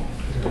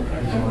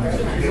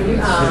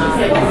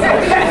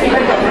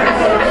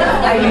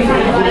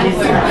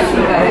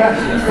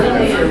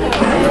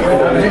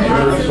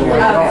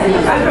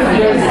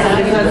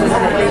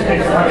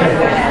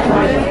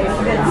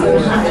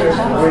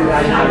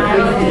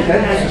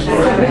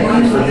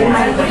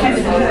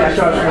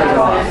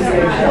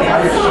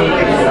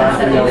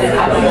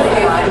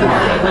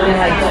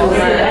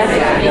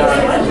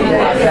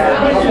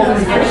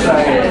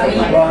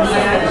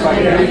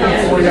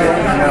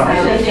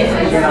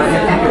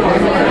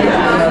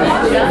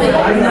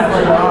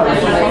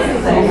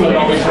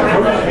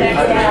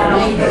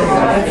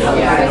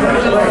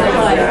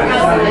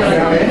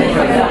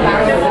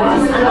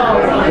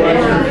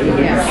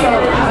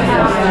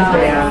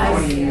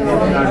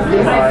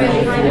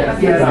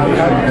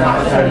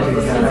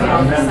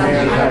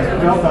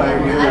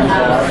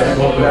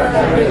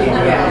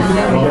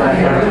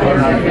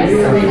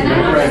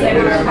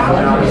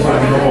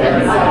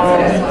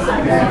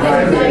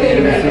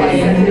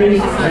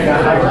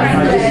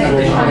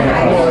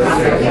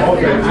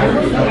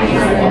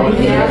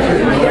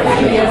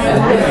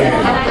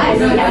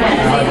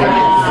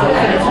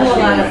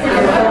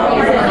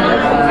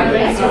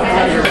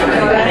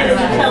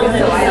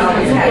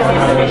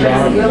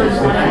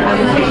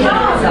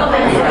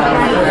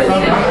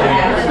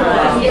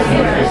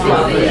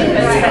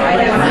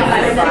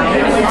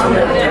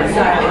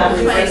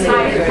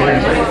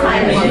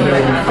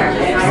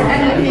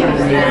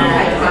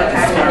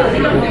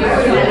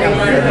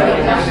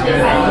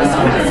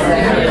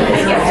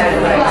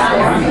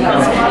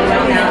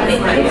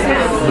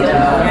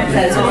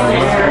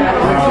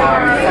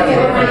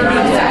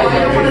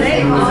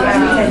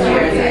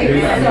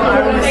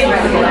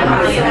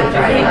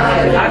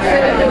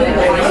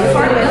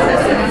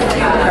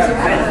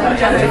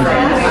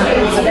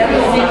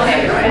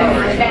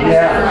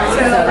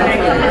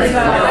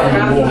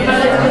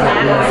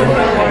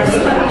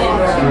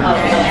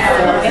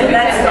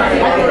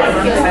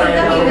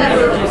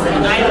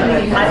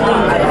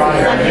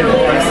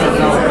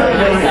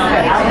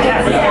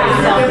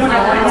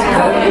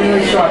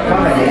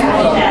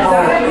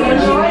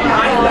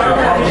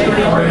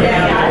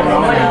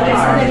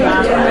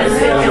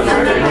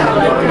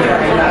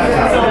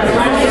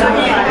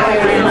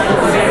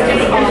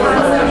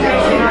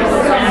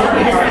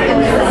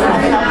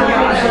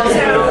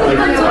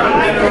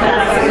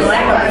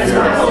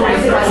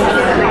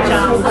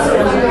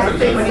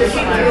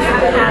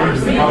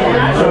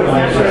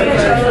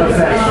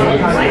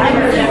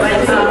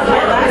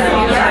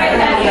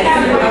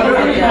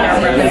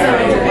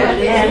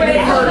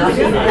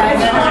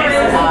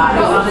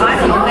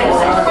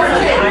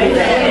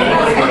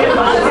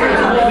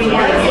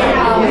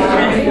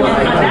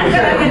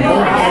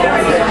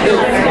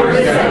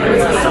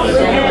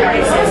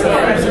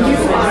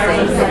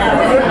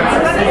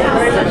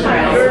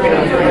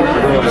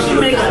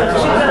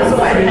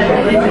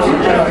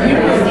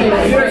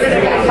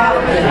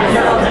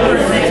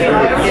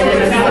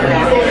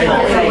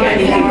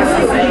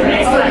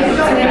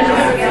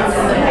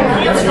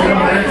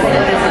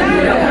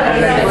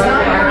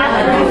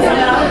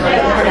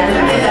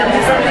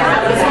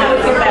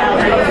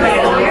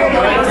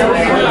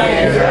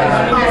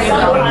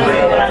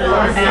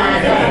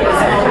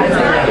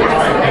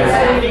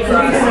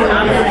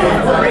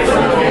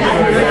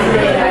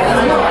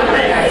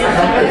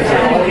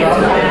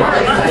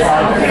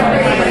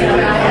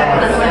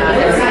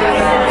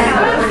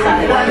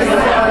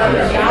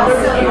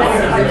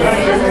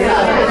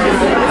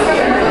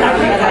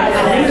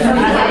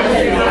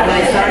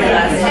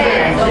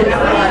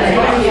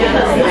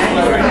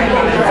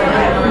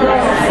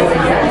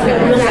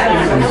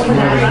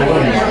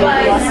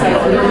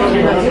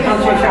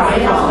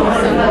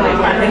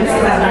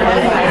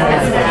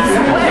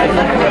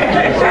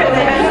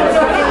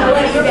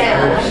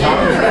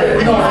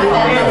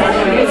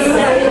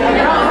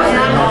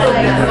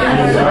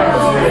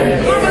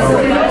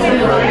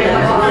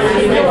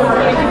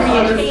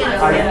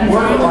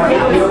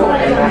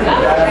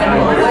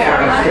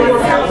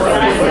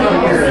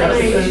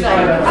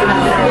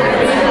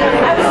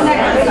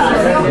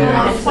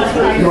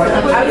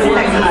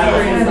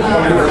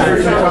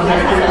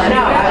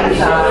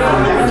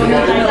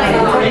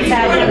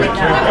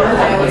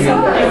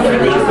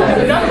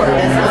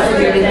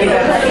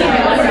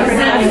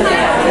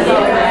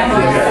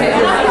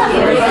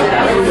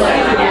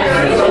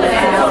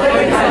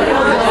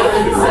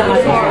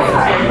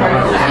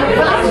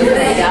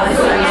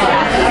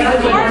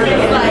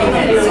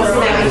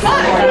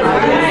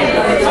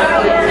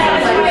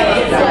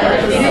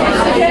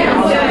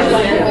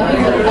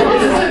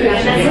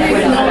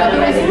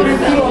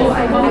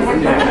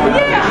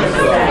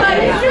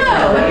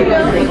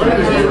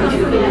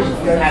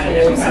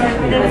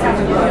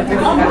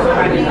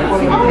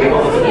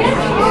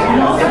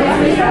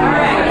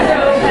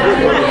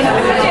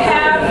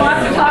 have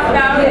lots to talk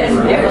about, and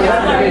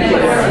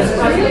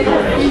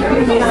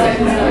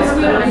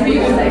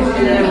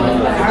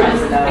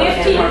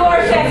 15 more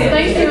seconds.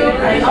 Thank you.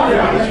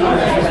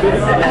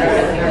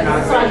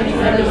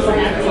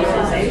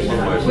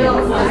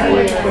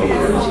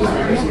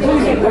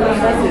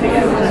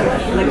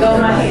 Let go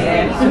of my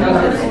hand.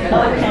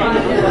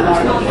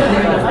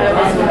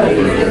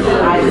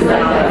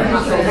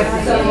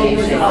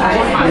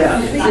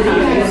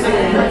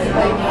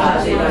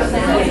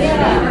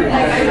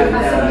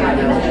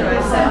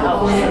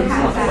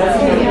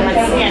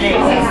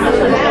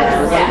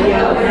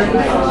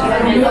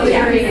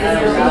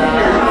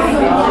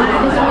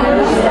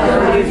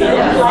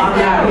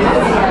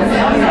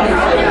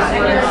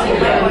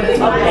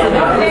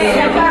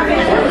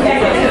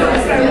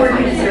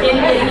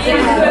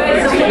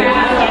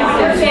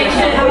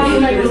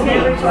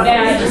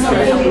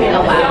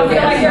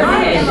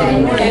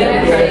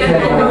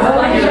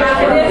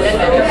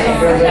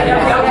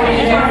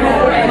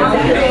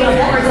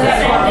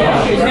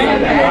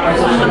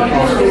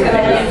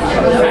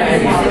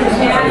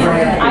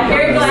 I'm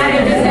very glad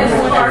that this has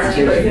sparked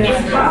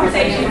this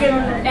conversation,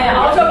 and I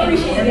also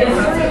appreciate the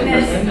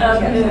assertiveness of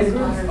the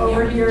group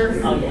over here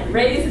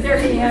raised their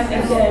hand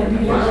and said,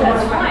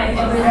 that's fine,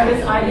 and we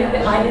noticed I did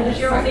the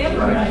Sheryl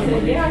Sandberg, and I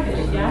said, yeah, I did,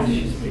 yeah,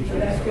 so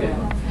that's good.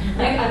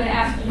 I'm going to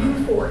ask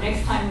you for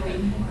next time we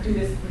do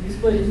this, we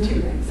split it in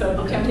two, so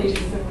the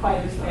temptation isn't quite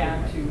as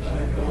bad to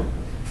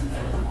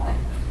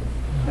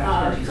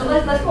so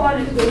let's go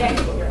on to the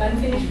next book,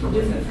 Unfinished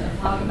Business, and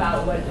talk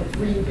about what the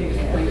three biggest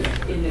points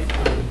in this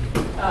book.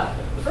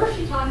 First,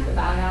 she talks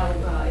about how,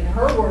 in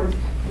her words,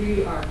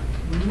 we are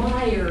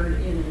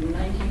mired in a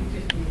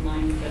 1950s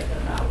mindset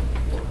about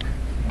work.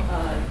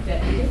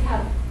 That we just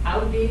have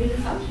outdated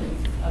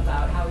assumptions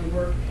about how we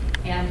work,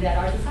 and that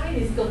our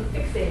society is still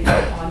fixated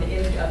on the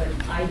image of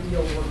an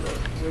ideal worker,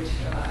 which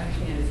I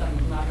understand is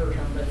someone, not her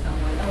term, but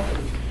someone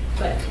else's.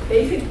 But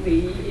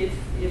basically, it's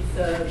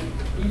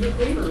Beaver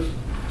Cleaver's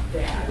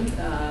dad,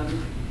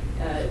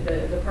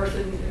 the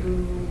person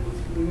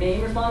whose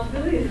main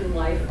responsibilities in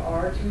life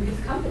are to his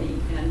company,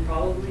 and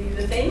probably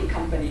the same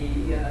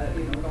company,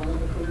 on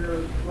the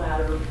career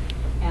ladder,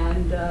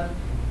 and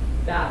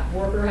that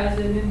worker has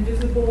an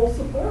invisible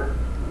support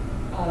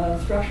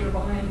structure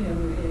behind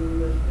him in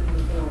the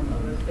form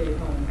of a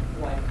stay-at-home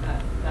wife,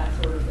 that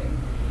sort of thing.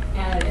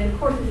 And of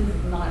course, this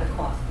is not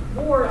across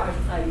the board. Our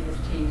society has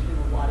changed in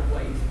a lot of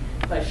ways,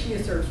 but she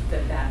asserts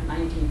that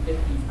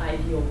 1950s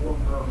ideal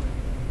worker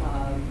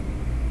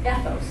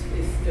ethos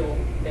is still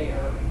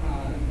there,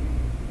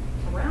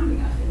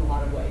 surrounding us in a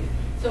lot of ways.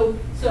 So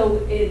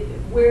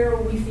where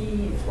we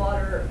see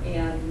Slaughter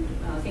and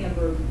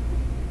Sandberg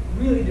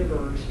really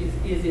diverge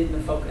is in the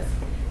focus.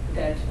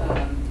 That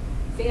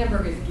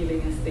Sandberg is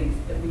giving us things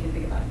that we can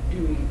think about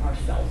doing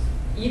ourselves.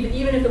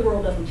 Even if the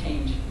world doesn't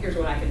change, here's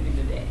what I can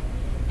do today.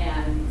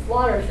 And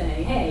Slaughter is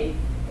saying, hey,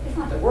 it's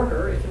not the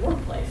worker, it's the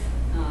workplace.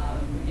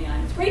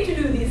 And it's great to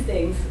do these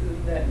things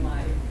that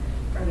my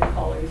friend and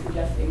colleague is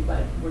suggesting,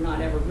 but we're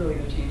not ever really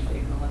going to change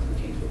things unless we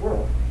change the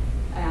world.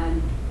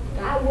 And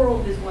that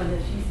world is one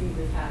that she sees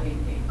as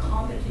having a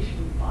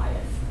competition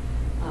bias,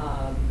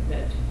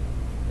 that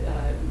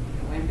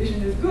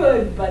ambition is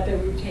good, but that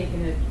we've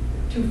taken it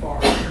too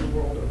far in the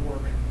world of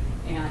work,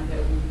 and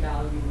that we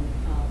value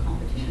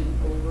competition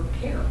over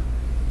care.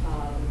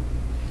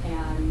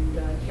 And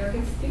care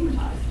gets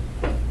stigmatized.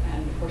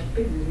 And of course,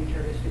 the big reason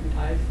care gets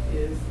stigmatized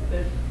is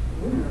that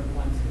women are the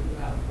ones who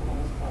have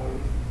almost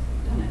always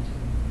done it.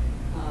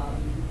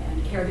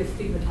 And care gets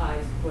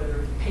stigmatized,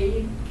 whether it's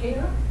paid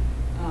care,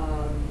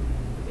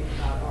 think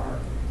about our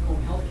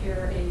home health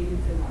care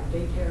aides and our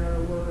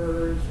daycare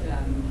workers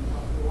and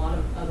a lot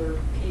of other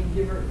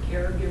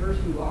caregivers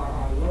who are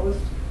our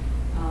lowest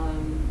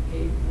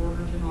paid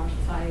workers in our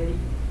society,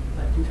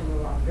 but do some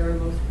of our very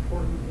most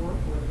important work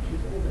for the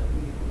people that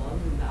we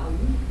love and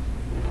value.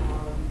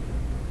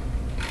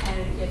 And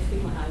it gets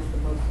stigmatized the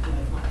most when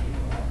it's not paid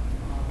for,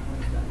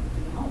 when it's done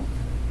in the home.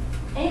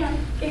 And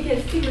it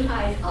gets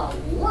stigmatized a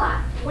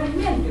lot when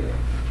men do it,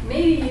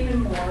 maybe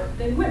even more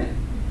than women,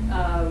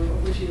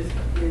 which is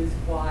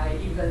why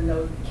even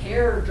though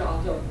care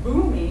jobs are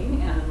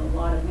booming and a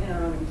lot of men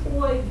are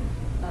unemployed,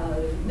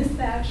 there's a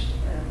mismatch,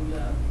 and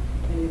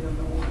many of them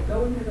don't want to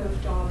go into those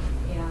jobs,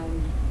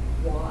 and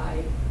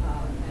why,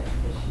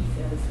 as she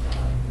says,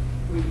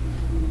 we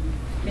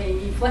may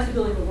need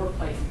flexibility in the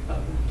workplace, but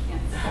we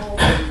can't solve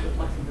things with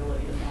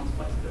flexibility as long as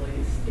flexibility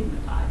is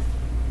stigmatized.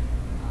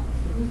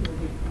 So those are the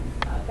big points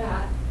about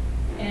that.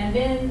 And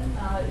then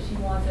she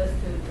wants us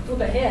to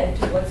flip ahead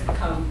to what's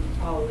come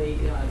probably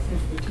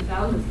since the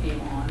 2000s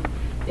came on,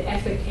 the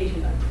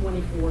expectation of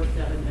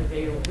 24/7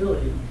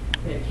 availability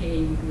that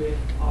came with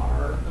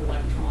our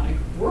electronic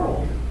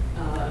world.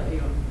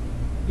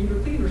 Beaver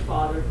Cleaver's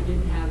father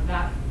didn't have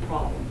that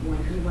problem.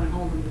 When he went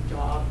home from his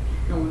job,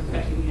 no one was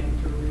expecting him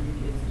to read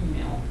his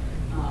email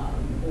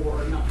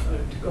or not,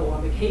 to go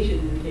on vacation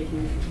and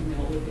taking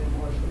email with them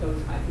or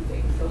those kinds of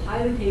things. So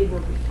highly paid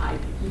workers tied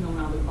to email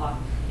around the clock.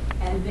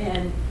 And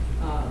then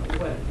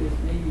what is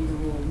maybe even a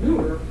little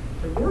newer,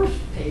 the worst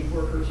paid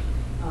workers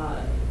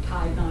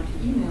tied not to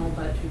email,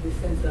 but to the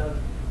sense of,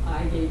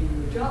 I gave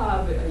you a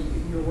job,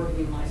 you're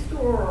working in my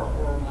store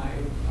or my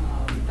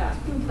fast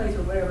food place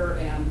or whatever,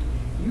 and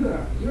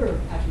you're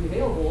actually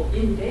available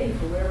any day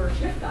for whatever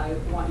shift I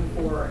want you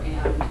for,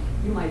 and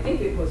you might think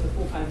it was a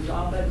full-time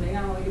job, but maybe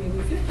I'm only giving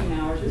you 15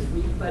 hours this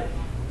week, but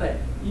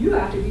you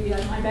have to be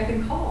at my beck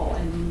and call,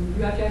 and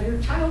you have to have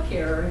your child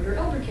care and your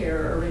elder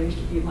care arranged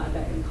to be at my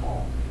beck and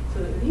call.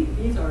 So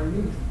these are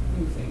new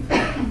things,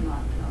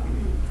 not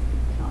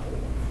old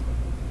ones.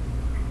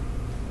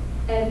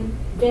 And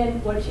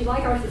then what she'd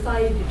like our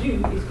society to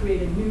do is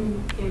create a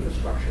new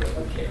infrastructure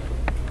of care.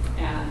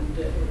 And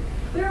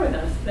clear with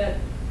us that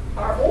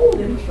our old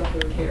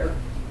infrastructure of care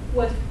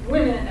was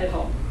women at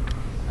home.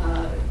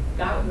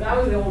 That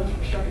was the old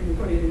infrastructure, you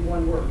put it in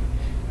one word.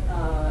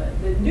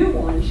 The new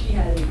one, she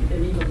had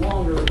an even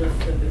longer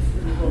list of this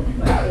in the book,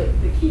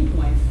 but the key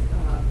points,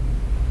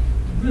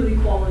 really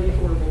quality,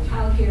 affordable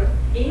child care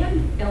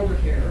and elder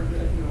care,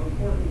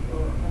 important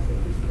for us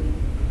at least,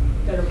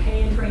 better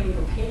pay and training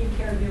for paid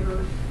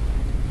caregivers,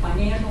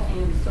 financial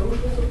and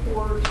social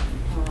support,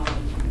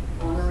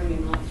 honoring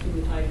and not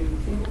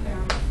stigmatizing single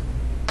parents,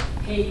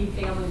 paid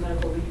family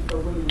medical leave for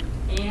women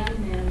and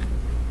men,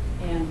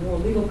 and more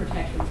legal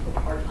protections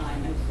for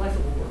part-time and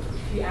flexible workers.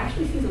 She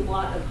actually sees a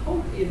lot of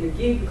hope in the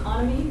gig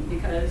economy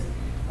because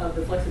of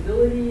the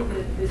flexibility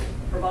that this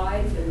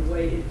provides and the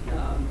way it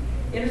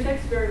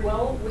intersects very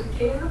well with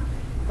care,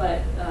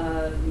 but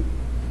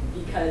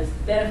because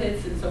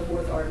benefits and so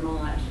forth are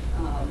not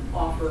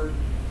offered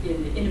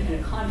in the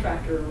independent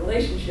contractor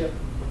relationship,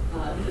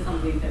 this is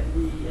something that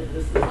we as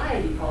a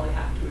society probably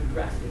have to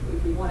address.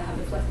 If we want to have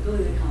the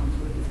flexibility that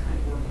comes with this kind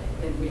of work,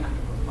 then we have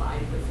to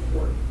provide the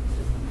support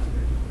system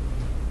underneath.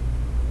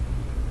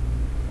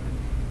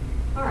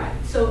 All right,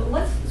 so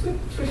let's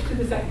switch to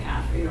the second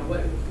half.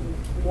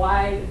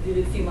 Why did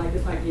it seem like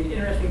this might be an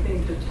interesting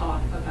thing to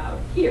talk about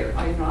here?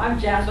 I'm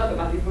jazzed up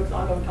about these books.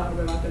 I'll go talk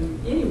about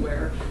them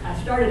anywhere.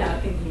 I started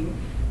out thinking,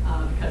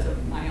 because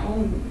of my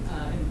own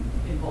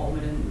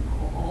involvement in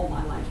all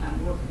my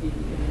lifetime work in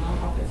the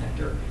nonprofit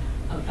sector,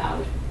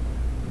 about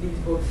these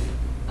books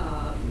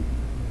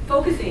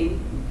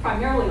focusing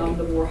primarily on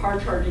the more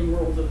hard-charging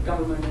worlds of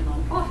government and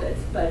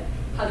nonprofits, but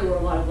how there were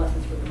a lot of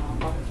lessons for the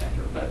nonprofit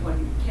sector. But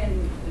when Ken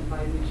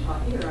invited me to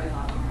talk here, I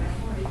thought, all right,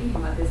 I'm already thinking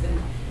about this, and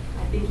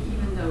I think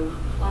even though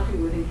a lot of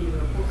people would think these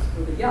are books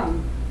for the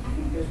young, I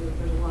think there's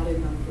a lot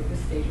in them for this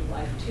stage of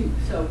life too.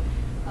 So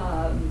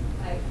I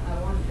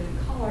wanted to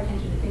call our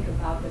attention to think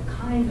about the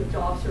kinds of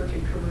job search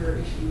and career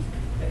issues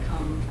that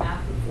come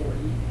after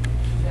 40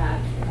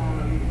 that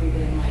we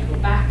then might go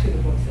back to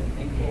the books and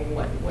think,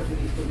 well, what do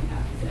these women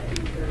have to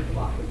say? These very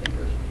provocative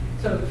thinkers.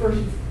 So the first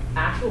is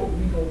actual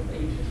legal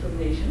age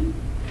discrimination.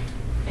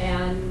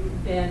 And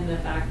then the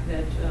fact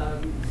that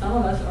some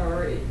of us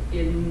are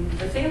in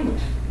the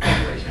sandwich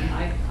generation.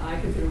 I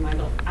consider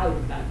myself out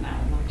of that now.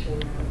 My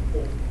children are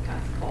both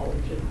past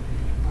college and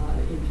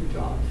into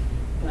jobs.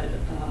 But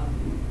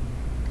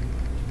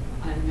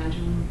I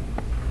imagine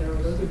there are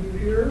those of you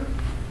here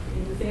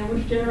in the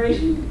sandwich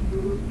generation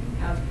who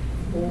have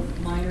both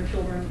minor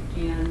children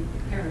and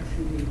parents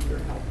who need your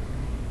help.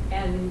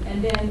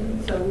 And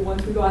then, so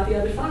once we go out the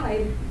other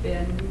side,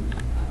 then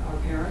our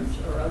parents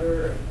or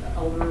other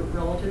elder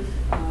relatives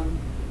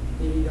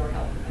they need our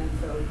help. And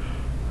so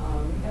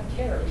we have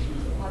care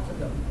issues, lots of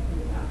them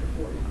even after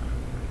 40.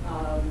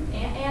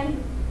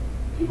 And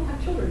people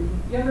have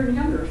children, younger and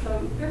younger,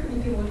 so there can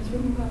be people in this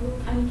room who have little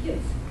tiny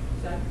kids.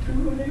 Is that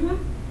true of anyone?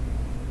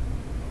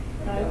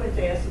 I wanted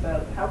to ask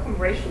about how come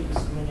racial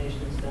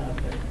discrimination is not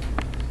there?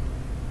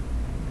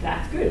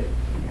 That's good.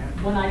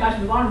 When I got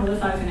to the bottom of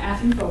this, I was going to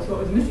ask you folks what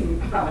was missing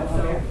from it,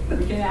 so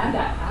we can add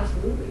that.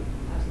 Absolutely.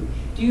 Absolutely.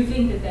 Do you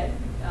think that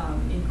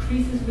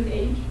increases with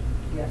age?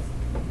 Yes.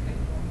 Okay.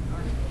 All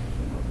right.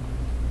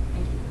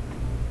 Thank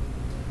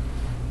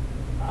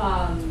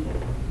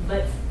you.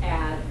 Let's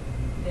add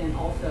then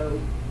also,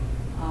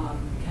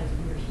 because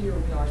we're here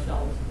with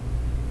ourselves,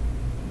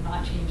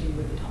 not changing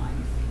with the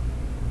times.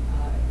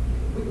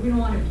 We don't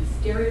want to be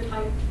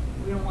stereotyped.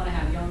 We don't want to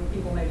have young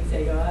people maybe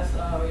say to us,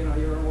 oh,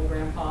 you're an old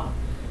grandpa.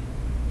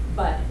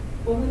 But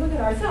when we look at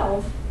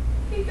ourselves,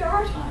 I think there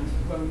are times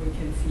when we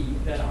can see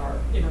that our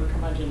inner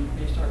curmudgeon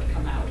may start to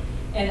come out.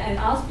 And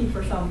I'll speak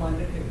for someone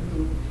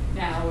who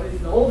now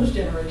is the oldest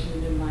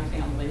generation in my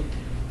family.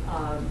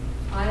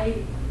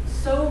 I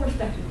so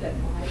respected that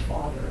my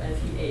father, as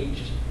he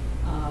aged,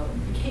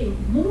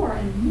 became more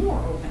and more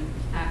open,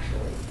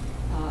 actually,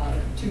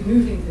 to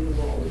new things in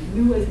the world,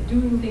 new ways of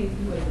doing things,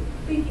 new ways of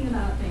thinking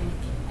about things.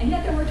 And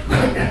yet there were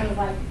times when I was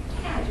like,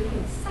 Dad, you're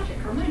being such a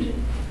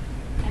curmudgeon.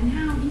 And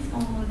now he's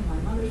gone, and my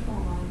mother's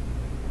gone.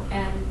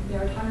 And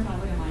there are times when I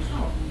look at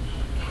myself and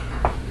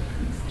God, you're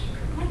being such a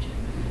curmudgeon.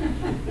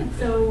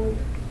 So,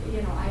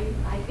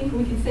 I think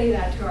we can say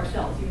that to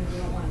ourselves, even if we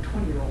don't want a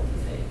 20-year-old to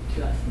say it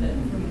to us, that,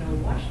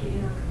 watch the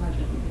inner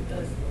curmudgeon. It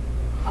does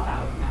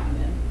about now and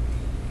then.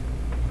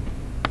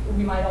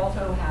 We might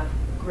also have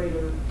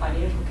greater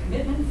financial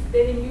commitments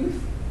than in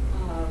youth.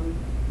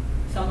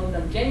 Some of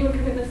them genuine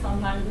commitments.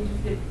 Sometimes we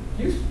just get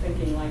used to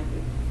thinking like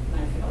it's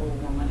nice to have a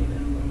little more money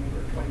than when we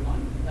were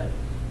 21. But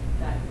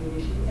that can be an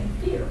issue. And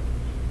fear.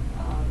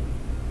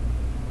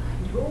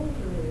 I'm too old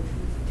for this.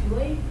 It's too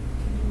late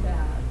to do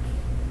that.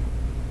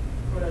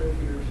 What other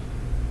fears?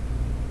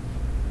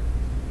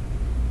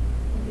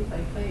 What if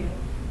I fail?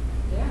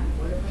 Yeah,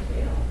 what if I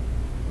fail?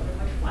 What if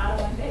I flat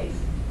on my face?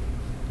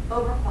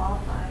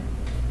 Overqualified.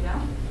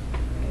 Yeah.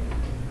 Okay.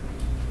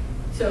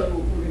 So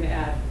we're going to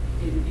add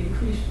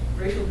increased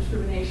racial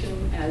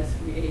discrimination as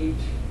we age,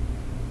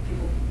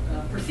 people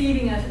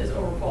perceiving us as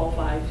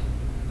overqualified,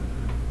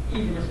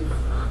 even if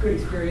it's good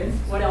experience.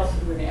 What else are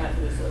we going to add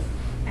to this list?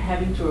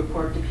 Having to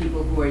report to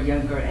people who are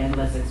younger and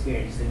less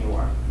experienced than you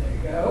are. There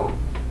you go.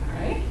 All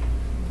right.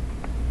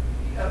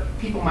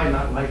 People might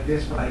not like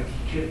this, but I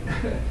teach it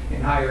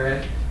in higher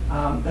ed.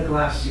 The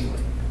glass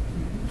ceiling.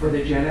 For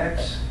the Gen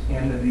X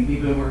and the baby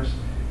boomers,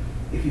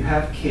 if you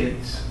have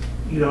kids,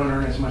 you don't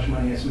earn as much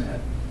money as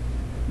men.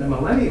 The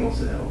millennials,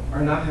 though,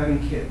 are not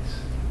having kids.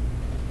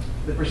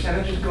 The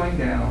percentage is going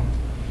down.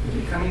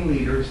 They're becoming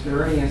leaders. They're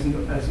earning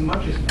as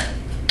much as men.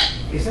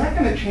 Is that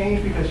going to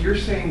change because you're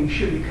saying we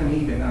should become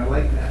even? I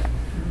like that.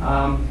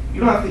 You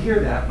don't have to hear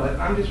that, but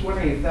I'm just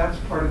wondering if that's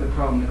part of the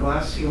problem. The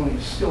glass ceiling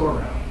is still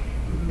around.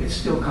 It's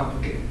still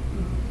complicated.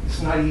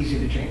 It's not easy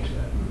to change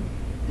that,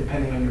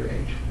 depending on your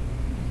age.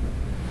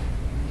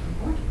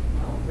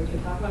 Well, we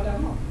can talk about that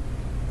more.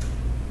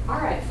 All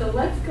right, so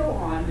let's go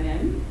on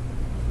then.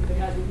 If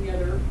has any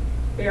other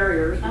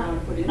barriers you want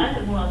to put in? I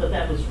had one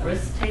that was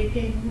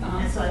risk-taking, Uh-huh.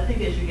 and so I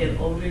think as you get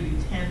older, you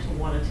tend to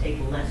want to take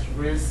less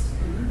risks,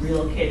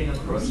 relocating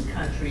across the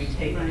country,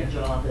 taking a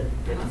job that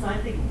fits. I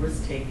think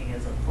risk-taking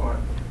is a part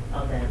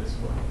of that as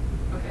well.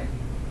 Okay.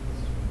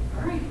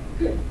 All right,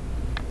 good.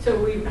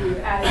 So we've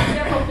added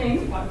several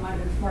things. What might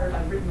have been smarter if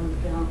I'd written them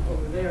down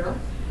over there.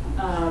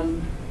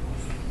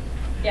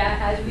 Yeah,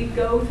 as we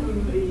go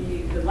through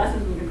the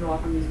lessons we can draw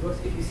from these books,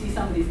 if you see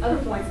some of these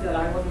other points that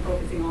I wasn't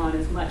focusing on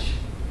as much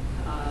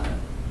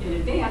in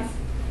advance,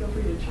 feel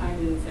free to chime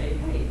in and say,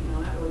 hey,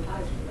 that really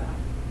ties to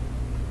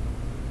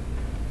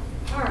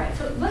that. All right,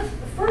 so let's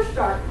first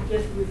start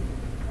just with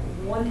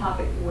one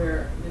topic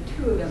where the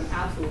two of them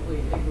absolutely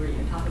agree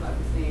and talk about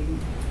the same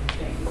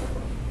things.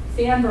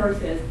 Sandberg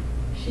says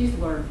she's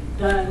learned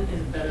done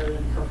is better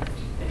than perfect.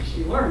 And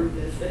she learned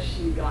this as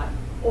she got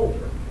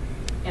older.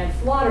 And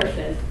Slaughter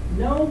says,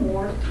 no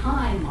more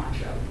time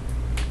macho.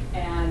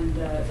 And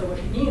so what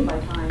she means by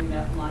time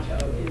macho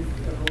is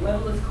the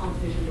relentless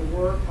competition to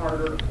work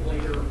harder,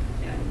 later,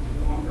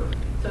 and longer.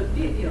 So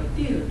these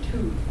are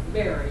two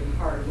very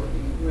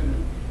hard-working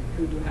women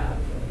who have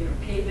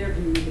paid their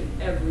dues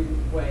in every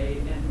way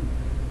and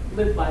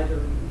live by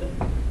the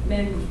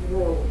men's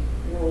world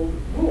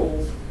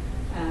rules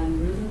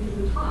and risen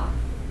to the top.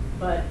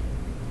 But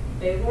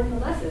they learned the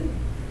lesson.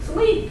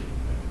 Sleep.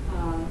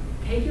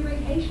 Take your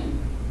vacation.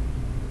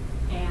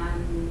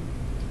 And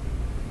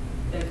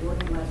that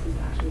working less is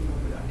actually more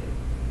productive.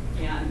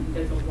 And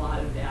there's a lot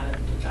of data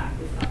to back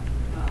this up.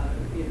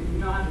 You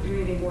don't have to do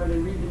anything more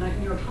than read the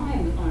New York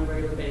Times on a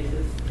regular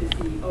basis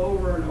to see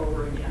over and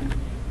over again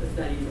the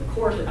studies, of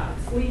course, about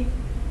sleep,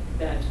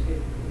 that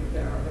if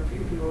there are a few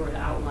people who are the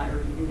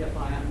outliers, you can get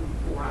by on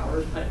 4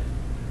 hours, but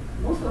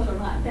most of us are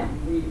not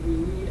them. We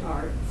need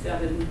our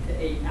 7 to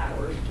 8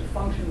 hours to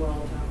function well,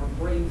 to have our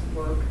brains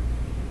work,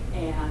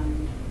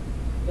 and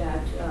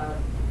that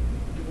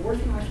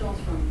divorcing ourselves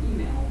from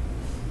email,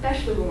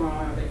 especially when we're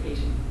on our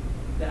vacation,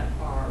 that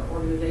our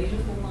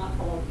organizations will not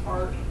fall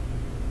apart,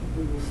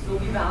 we will still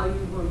be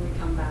valued when we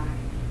come back,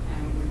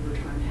 and we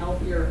return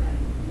healthier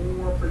and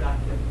more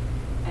productive.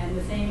 And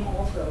the same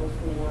also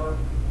for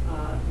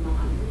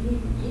not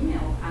reading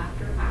email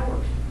after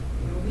hours.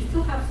 We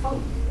still have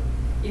phones.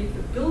 If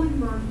the building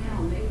burns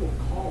down, they will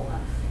call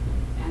us.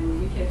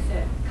 And we can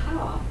set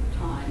cutoff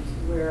times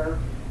where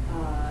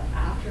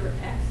after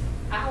X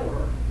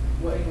hour,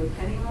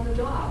 depending on the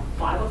job,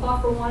 5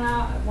 o'clock for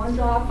one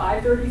job,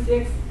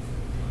 5:36,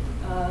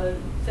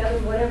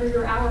 7, whatever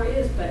your hour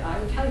is, but I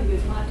will tell you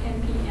it's not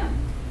 10 p.m.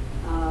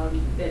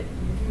 That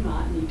you do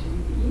not need to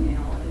read the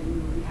email, and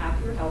you will be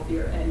happier,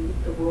 healthier, and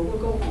the world will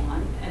go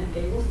on, and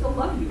they will still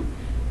love you.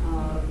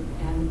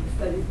 And the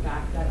studies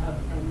back that up,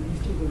 and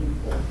these two women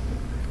both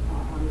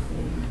on the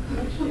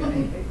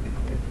same.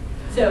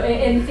 So,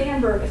 and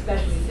Sandberg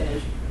especially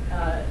says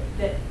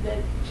that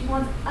she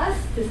wants us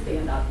to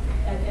stand up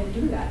and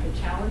do that,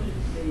 to challenge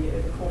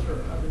the culture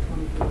of the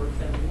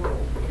 24/7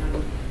 world.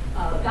 And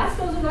that's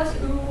those of us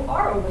who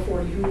are over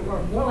 40, who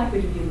are more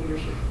likely to be in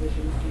leadership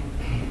positions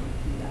and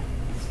do that.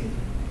 Excuse me.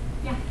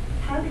 Yeah.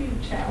 How do you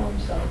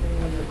challenge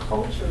something when the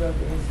culture of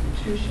the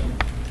institution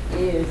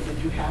is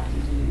that you have to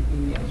do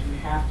emails, you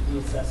have to be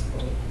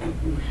accessible,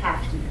 you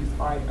have to be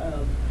part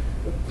of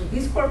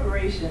these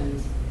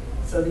corporations,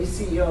 so these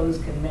CEOs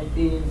can make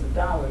billions of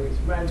dollars,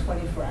 run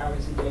 24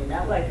 hours a day,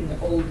 not like in the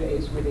old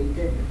days where they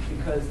didn't,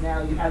 because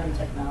now you have the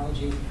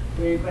technology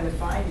where you're going to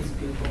find these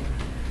people.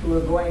 who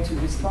are going to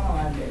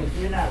respond, and if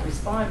you're not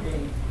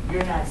responding,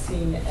 you're not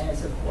seen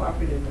as a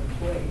cooperative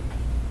employee.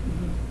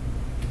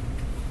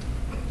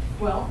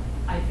 Well,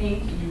 I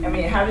think you. I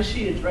mean, how does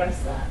she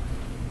address that?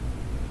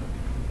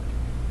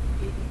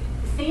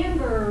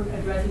 Sandberg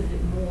addresses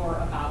it more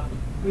about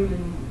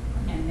women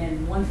and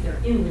men once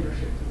they're in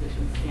leadership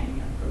positions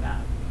standing up for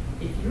that.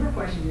 If your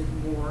question is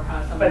more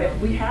how someone. But if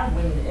we have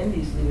women in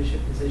these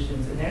leadership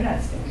positions and they're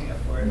not standing up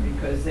for it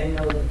because they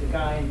know that the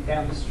guy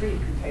down the street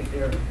could take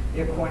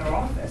their corner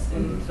office.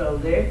 And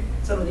so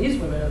some of these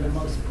women are the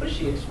most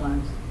pushiest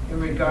ones in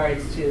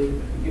regards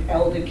to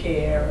elder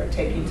care or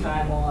taking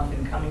time off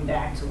and coming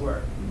back to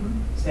work.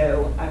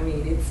 So, I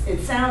mean,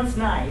 it sounds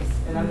nice,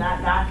 and I'm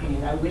not knocking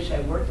it. I wish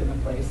I worked in a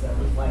place that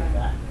was like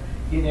that,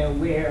 you know,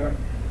 where,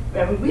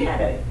 I mean, we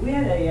had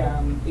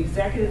a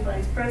executive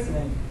vice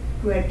president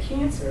who had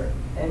cancer,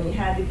 and he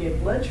had to get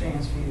blood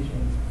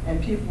transfusions,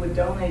 and people would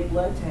donate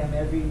blood to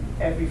him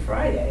every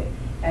Friday,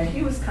 and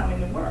he was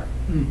coming to work.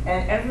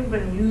 And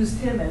everyone used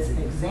him as an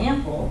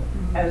example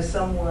as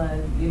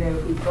someone, you know,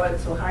 who thought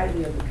so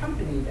highly of the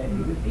company that he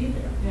would be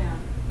there. Yeah.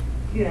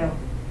 You know,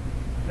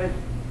 but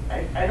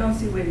I don't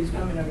see where these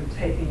women are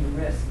taking a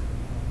risk,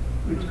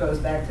 which goes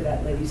back to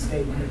that lady's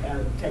statement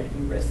about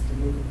taking risks to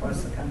move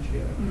across the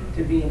country or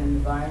to be in an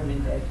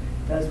environment that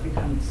does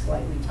become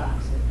slightly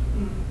toxic.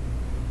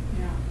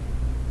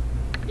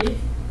 Yeah.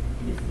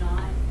 It's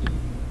not easy.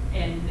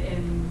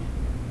 And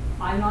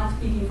I'm not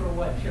speaking for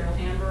what Sheryl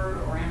Sandberg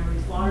or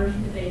Anne-Marie Slaughter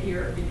say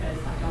here because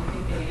I don't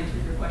think they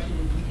answered your question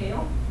in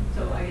detail.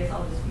 So I guess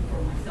I'll just speak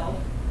for myself.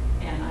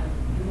 And I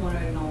do want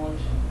to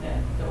acknowledge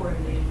that the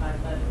organizations I've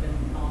led have been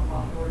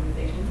nonprofit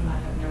organizations. I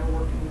have never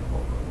worked in the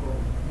corporate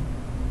world.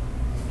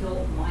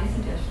 Still, my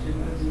suggestion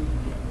would be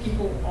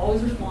people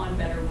always respond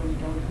better when you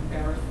don't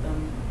embarrass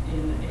them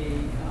in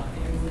a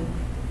group.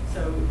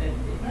 So that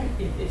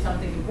if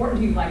something's important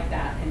to you like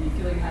that and you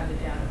feel you have the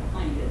data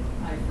behind it,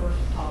 I first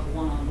talk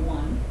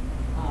one-on-one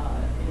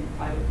in a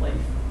private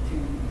place to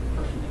the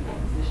person in that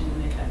position to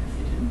make that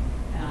decision.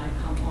 And I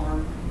come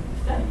armed with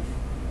the studies.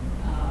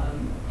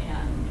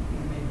 And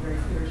make very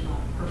clear it's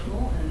not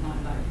personal and not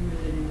about you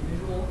as an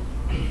individual.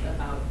 It's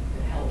about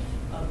the health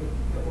of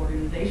the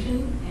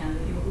organization and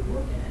the people who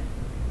work in it.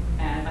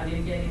 And if I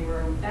didn't get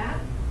anywhere with that,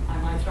 I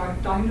might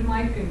start talking to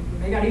my,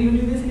 maybe I'd even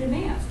do this in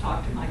advance,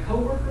 talk to my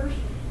coworkers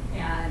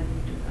and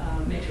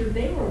make sure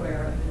they were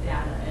aware of the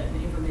data and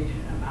the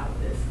information about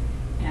this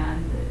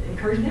and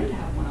encourage them to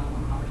have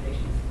one-on-one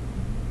conversations.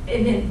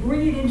 And then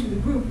bring it into the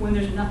group when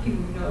there's enough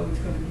people who know it's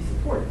going to be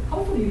supported.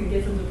 Hopefully you can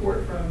get some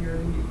support from your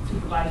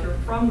supervisor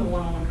from the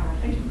one-on-one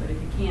conversation, but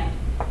if you can't,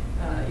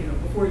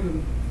 before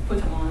you put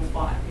someone on the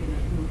spot in a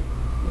group,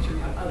 make sure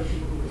you have other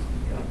people who will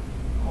speak up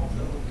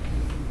also.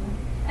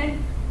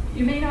 And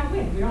you may not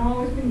win. We don't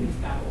always win these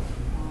battles.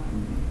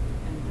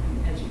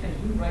 And as you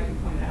rightly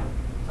pointed out,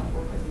 some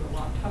workplaces are a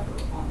lot tougher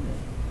on this.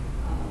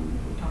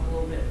 We talked a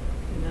little bit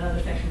in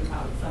another section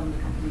about some of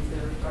the companies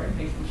that are starting to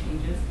make some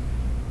changes.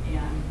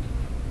 And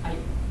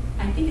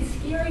I think it's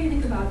scary to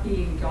think about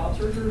being job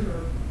searchers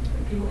or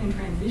people in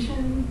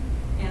transition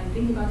and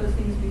thinking about those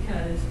things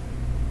because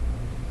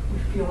we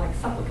feel like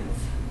supplicants.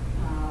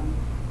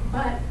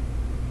 But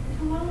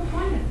it's a low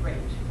employment rate.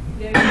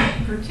 There's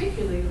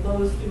particularly the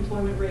lowest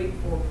employment rate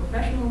for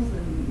professionals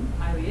and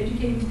highly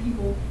educated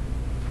people.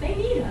 They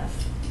need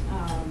us.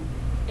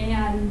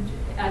 And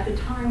at the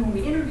time when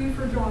we interview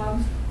for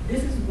jobs,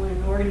 this is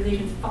when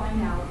organizations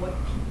find out what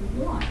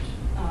people want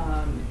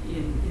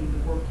in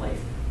the workplace,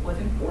 what's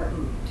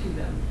important to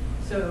them.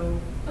 So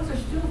those are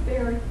still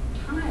fair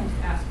times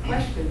to ask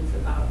questions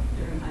about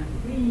different kinds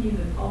of leave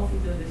and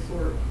policies of this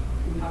sort.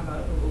 We can talk about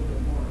it a little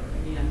bit more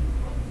again.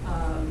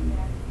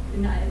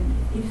 And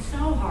it's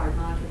so hard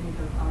not to think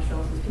of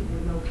ourselves as people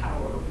with no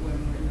power when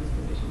we're in those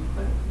positions,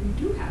 but we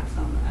do have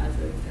some as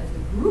a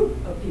group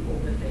of people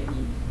that they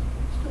need.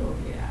 Still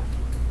okay to ask.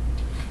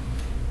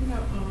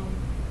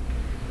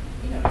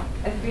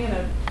 As being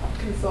a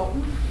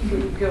consultant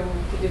who go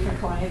to different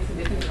clients in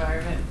different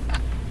environments,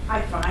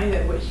 I find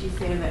that what she's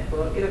saying in that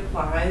book, it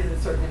applies in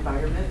certain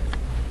environments,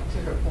 to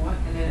her point,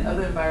 and in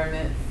other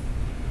environments,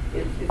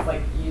 it's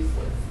like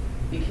useless.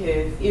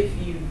 Because if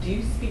you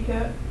do speak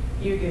up,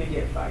 you're going to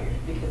get fired.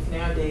 Because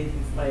nowadays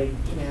it's like,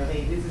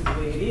 hey, this is the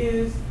way it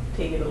is,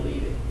 take it or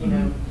leave it,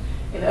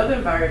 In other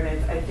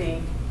environments, I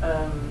think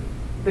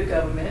the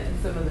government and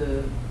some of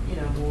the,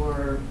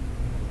 more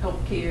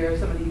healthcare,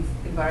 some of these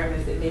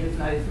environments that maybe it's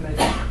not as much,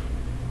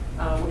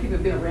 where people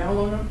have been around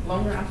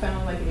longer, I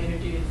found like in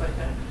energy, it's like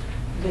that,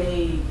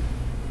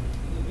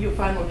 you'll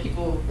find more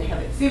people that have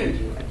that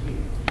synergy like you.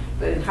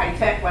 But in high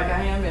tech like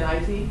I am in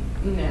IT,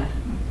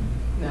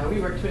 no,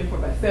 we work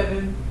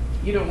 24/7.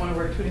 You don't want to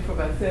work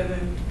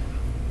 24/7.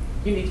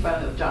 You need to find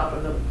another job or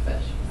another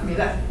profession. I mean,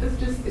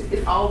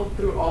 it's all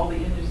through all the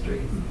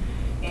industries.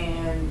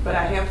 But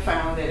I have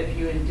found that if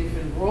you're in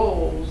different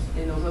roles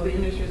in those other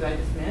industries I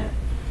just meant,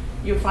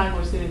 you'll find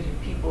more synergy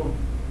people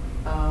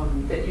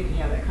that you can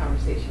have that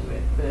conversation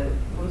with. But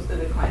most of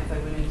the clients I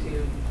went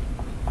into,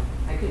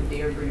 I couldn't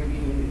dare bring up any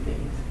new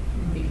things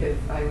because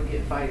I would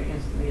get fired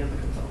instantly as a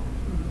consultant.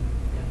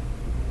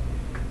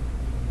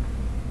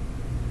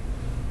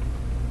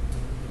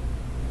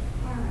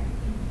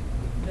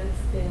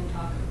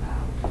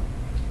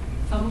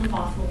 some of the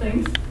possible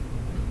things.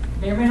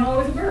 May or may not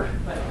always work,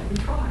 but we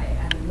try,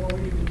 and the more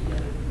we do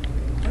together,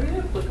 the more we know.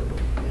 Applicable.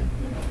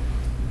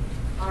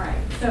 All right,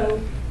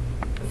 so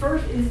the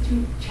first is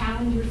to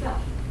challenge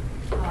yourself.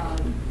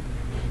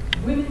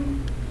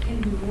 Women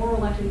can be more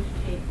likely to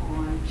take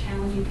on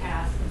challenging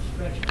tasks and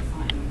stretch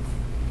assignments.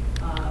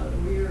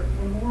 We're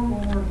more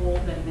vulnerable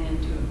than men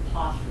to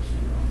imposter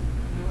syndrome.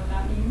 You know what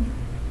that means?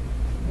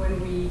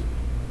 When we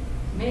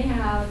may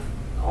have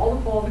all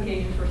the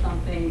qualifications for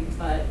something,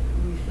 but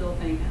we still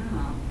think,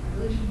 I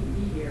really shouldn't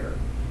be here.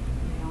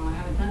 You know, I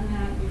haven't done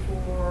that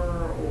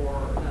before,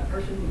 or that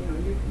person,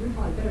 you're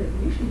probably better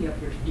than you should be up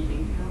here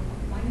speaking.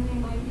 Why didn't they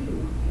invite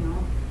you?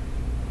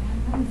 I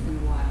haven't done this in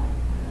a while.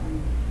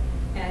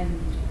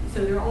 And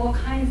so there are all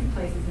kinds of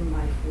places in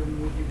life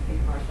when we can think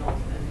of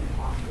ourselves as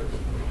imposters.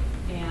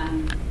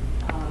 And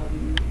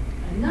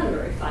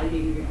another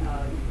exciting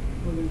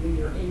woman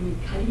leader, Amy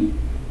Cuddy,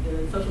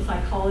 the social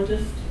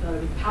psychologist,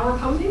 power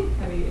posing.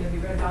 Have you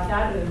read about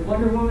that? The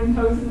Wonder Woman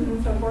poses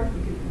and so forth.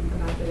 We can come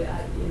back to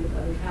that at the end if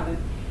others haven't.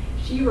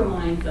 She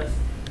reminds us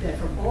that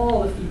from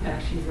all the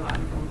feedback she's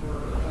gotten from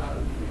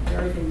her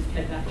very famous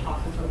TED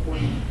talks and so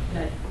forth,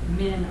 that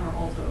men are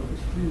also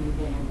extremely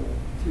vulnerable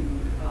to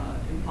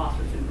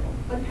imposter syndrome,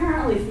 but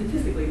apparently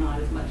statistically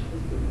not as much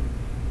as women.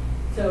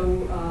 So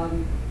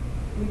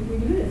we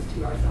do this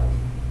to ourselves.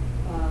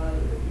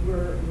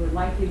 We're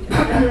likely to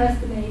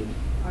underestimate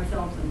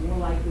ourselves and more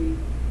likely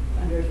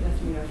to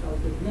underestimate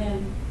ourselves as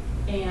men.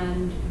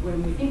 And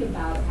when we think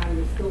about having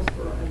the skills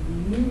for a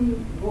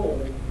new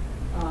role,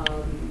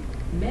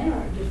 men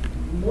are just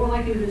more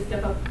likely to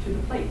step up to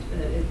the plate.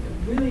 It's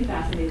a really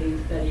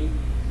fascinating study,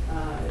 the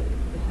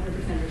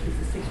 100% versus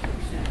the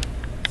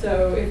 60%.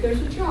 So if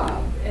there's a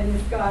job and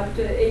it's got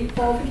 8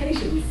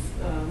 qualifications,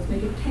 let's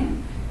make it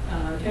 10,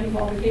 10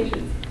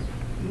 qualifications,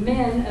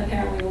 men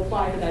apparently will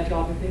apply for that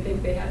job if they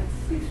think they have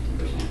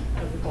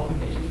 60% of the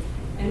qualifications.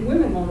 And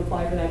women won't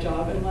apply for that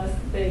job unless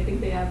they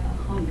think they have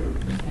 100%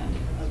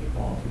 of the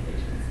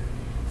qualifications.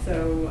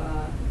 So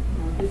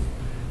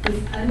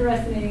this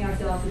underestimating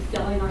ourselves, is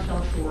selling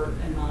ourselves short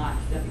and not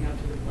stepping up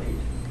to the plate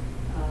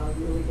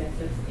really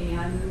gets us.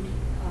 And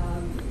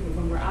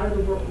when we're out of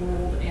the work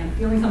world and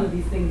feeling some of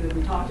these things that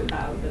we talked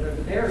about that are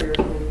the barriers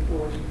moving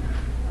forward,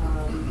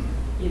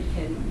 it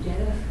can get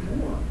us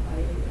more.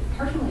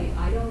 Personally,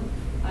 I don't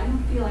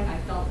feel like I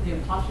felt the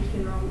imposter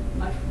syndrome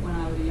much when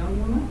I was a young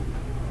woman,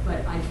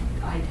 but I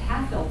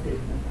have felt it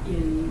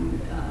in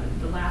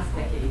the last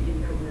decade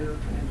in career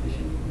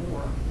transition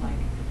more. Like,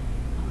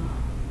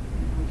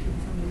 it should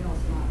be somebody else,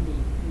 not me.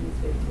 And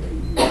it's very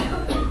easy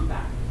to get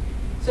back.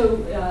 So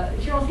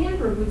Sheryl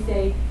Sandberg would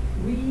say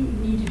we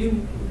need to do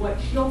what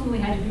she ultimately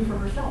had to do for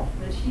herself.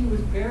 That she was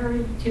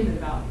very timid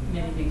about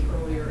many things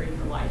earlier in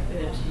her life.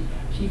 That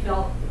she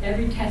felt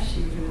every test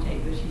she was going to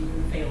take that she was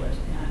going to fail it,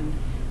 and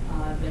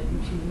that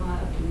she was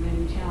not up to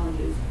many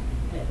challenges.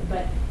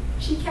 But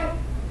she kept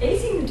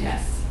acing the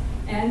tests,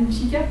 and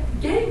she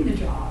kept getting the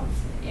jobs.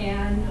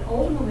 And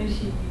ultimately,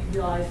 she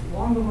realized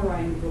long before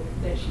writing the book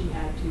that she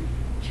had to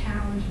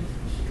challenge this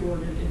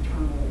distorted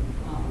internal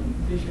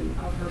vision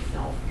of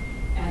herself.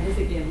 And this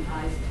again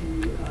ties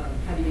to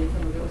Cuddy and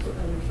some of the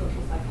other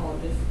social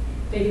psychologists.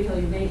 Fake it till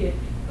you make it,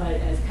 but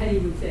as Cuddy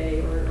would say,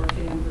 or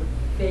Sandberg,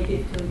 fake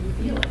it till you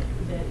feel it.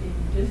 That if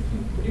you just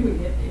keep doing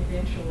it,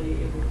 eventually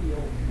it will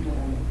feel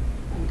normal,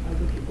 and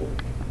other people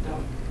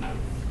don't notice.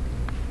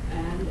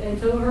 And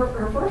so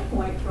her first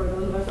point for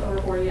those of us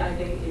over 40, I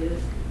think,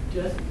 is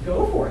just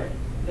go for it.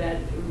 That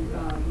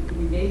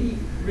we may be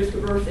risk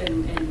averse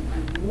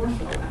and more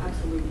so,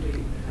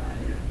 absolutely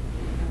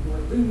have more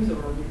to lose,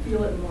 or we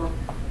feel it more.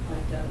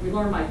 But we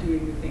learn by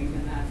doing new things,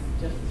 and that's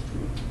just as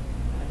true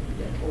as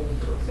we get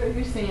older. So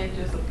you're saying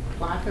just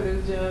apply for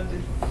those jobs,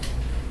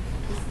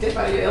 just step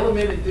out of your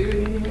element and do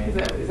it anyway?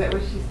 Is that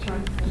what she's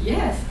trying to say?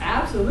 Yes,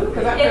 absolutely.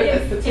 Because I heard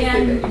that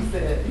statistic that you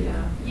said.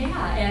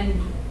 Yeah,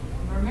 and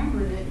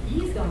remember that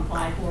he's going to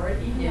apply for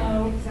it, even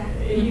though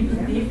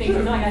he thinks he's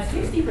only got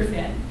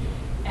 60%,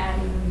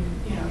 and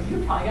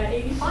you probably got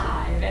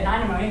 85. And I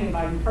don't know anything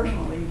about you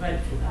personally, but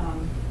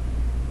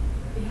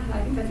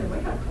I think that's a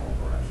wake-up call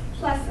for us.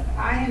 Plus,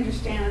 I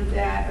understand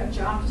that a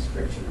job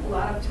description a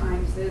lot of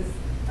times is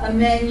a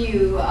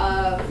menu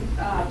of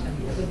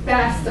the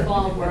best of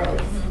all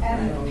worlds,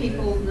 and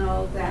people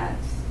know that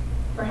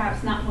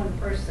perhaps not one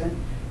person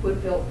would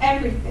fill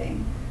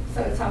everything,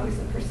 so it's always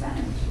a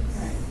percentage.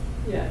 Right.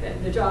 Yeah,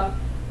 and the job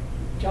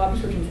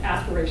description is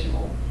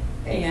aspirational,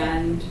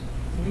 and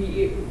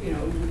we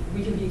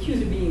can be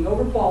accused of being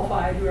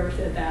overqualified, whoever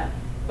said that,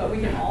 but we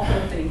can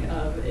also think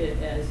of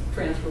it as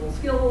transferable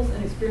skills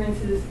and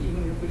experiences,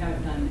 even if we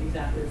haven't done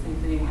exactly the same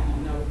thing. And I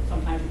know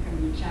sometimes it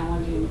can be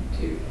challenging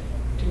to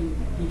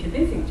be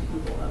convincing to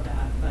people of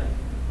that, but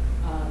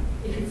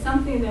if it's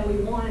something that we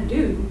want to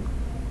do,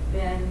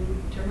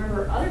 then to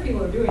remember other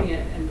people are doing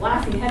it and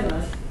blasting ahead of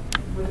us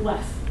with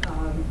less,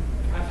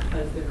 perhaps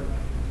because their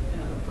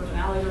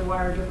personalities are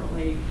wired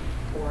differently,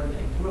 or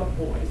they grew up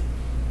boys.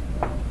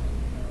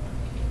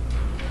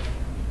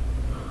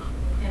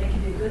 And it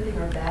can be a good thing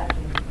or a bad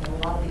thing.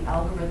 A lot of the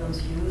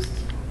algorithms used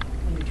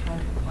when you're trying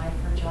to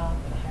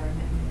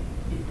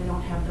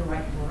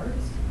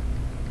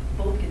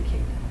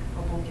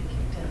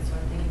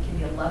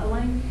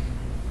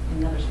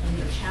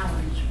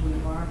one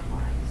of our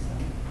clients. So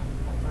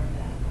I've learned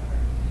that part.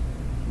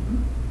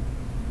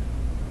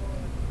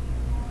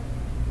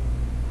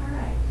 All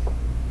right.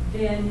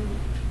 Then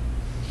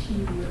she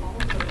would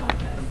also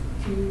like us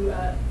to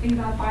think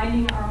about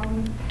finding our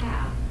own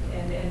path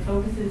and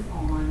focuses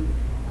on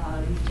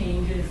these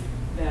changes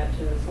that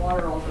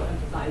Slaughter also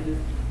emphasizes.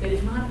 That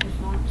it's not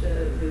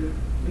the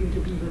leave to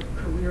beaver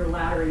career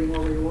ladder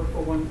anymore where you work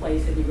for one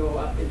place and you go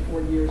up in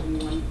 4 years in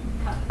one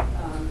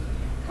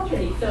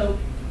company. So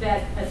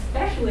that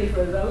especially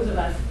for those of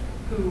us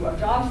who are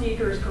job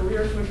seekers,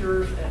 career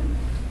switchers, and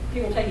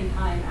people taking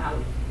time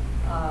out,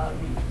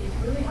 it's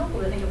really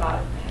helpful to think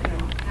about,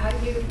 how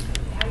do you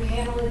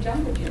handle a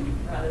jungle gym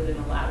rather than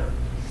a ladder.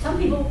 Some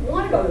people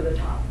want to go to the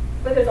top,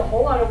 but there's a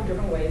whole lot of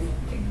different ways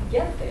to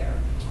get there.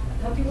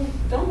 Some people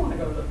don't want to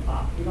go to the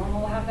top. You don't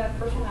all have that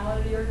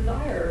personality or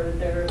desire.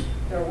 There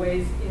are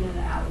ways in and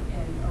out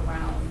and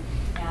around.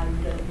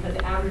 And but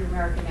the average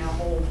American now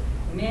holds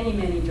many,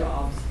 many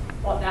jobs.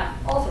 Well, that's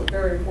also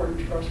very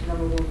important for us to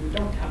remember when we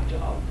don't have a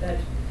job, that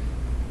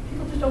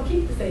people just don't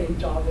keep the same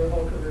job their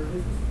whole career.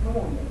 This is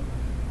normal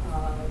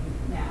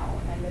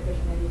now, and that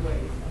there's many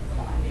ways of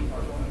climbing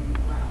or going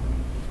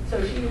around.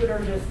 So she would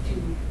urge us to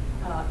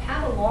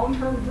have a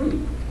long-term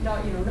dream.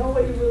 Know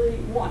what you really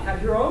want.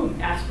 Have your own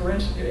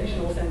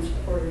aspirational sense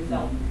for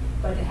yourself,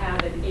 but to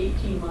have an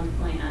 18-month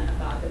plan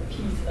about the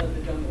piece of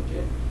the jungle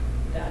gym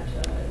that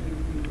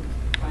you're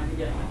trying to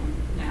get on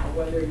now,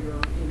 whether you're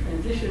in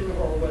transition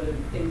or whether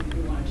things that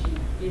you want to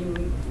achieve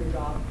in your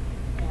job.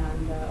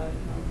 And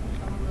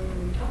some are going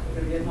to be tough. We're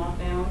going to get knocked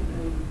down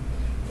and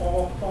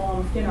fall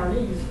on skin our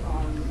knees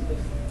on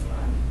this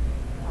front.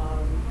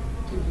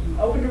 To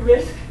be open to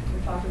risk,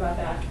 we talked about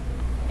that.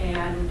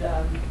 And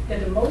that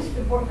the most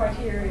important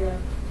criteria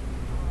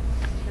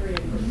for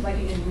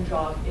selecting a new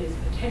job is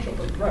potential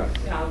for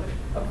growth. Now,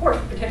 of course,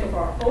 potential for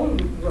our own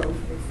growth,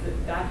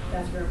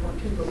 that's very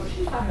important too, but what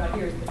she's talking about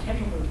here is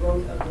potential for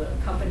growth of the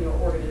company or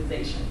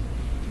organization.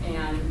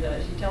 And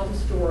she tells a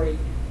story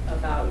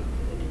about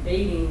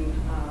debating,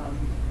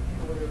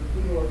 whether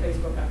Google or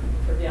Facebook, I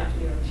forget,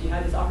 she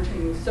had this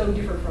opportunity that was so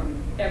different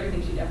from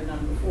everything she'd ever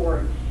done before.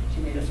 And she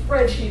made a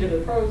spreadsheet of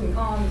the pros and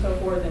cons and so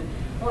forth, and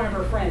one of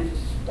her friends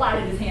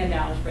splatted his hand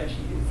down a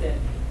spreadsheet and said,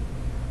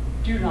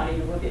 do not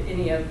even look at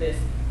any of this.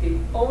 The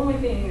only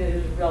thing that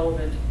is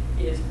relevant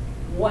is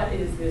what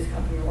is this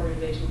company or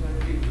organization going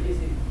to do? Is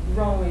it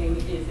growing?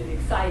 Is it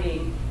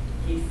exciting?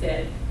 He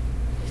said,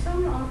 if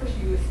someone offers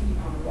you a seat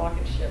on a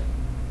rocket ship,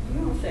 you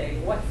don't say,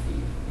 what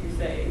seat? You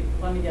say,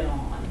 let me get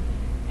on.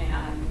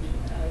 And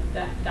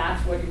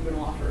that's what you've been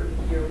offered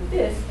here with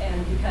this.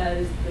 And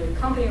because the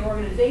company or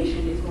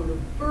organization is going to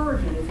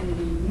burgeon, it's going to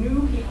be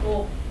new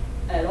people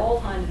at all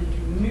times to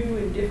do new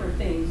and different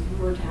things,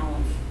 your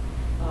talents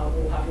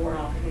will have more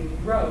opportunity to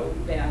grow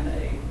than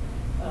a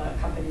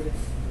company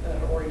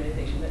that's, or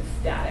organization that's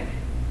static.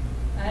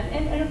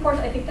 And of course,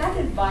 I think that's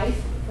advice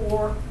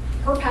for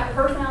her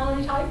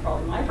personality type,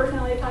 probably my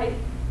personality type,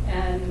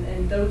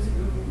 and those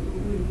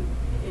who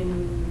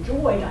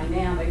enjoy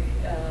dynamic,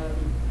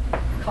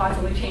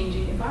 constantly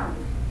changing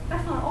environments.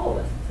 That's not all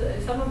of us. So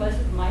some of us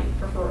might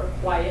prefer a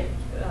quiet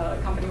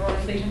company or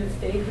organization that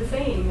stays the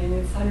same in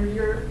its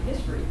 100-year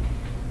history.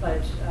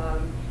 But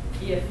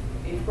if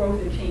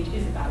growth and change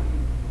is about you,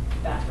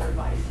 that's her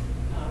advice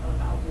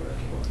about where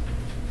to work.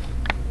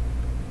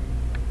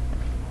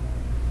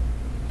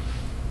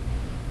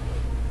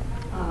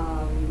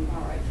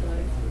 All right, so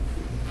let's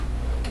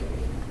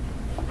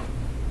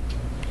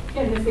see.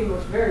 And this thing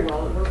works very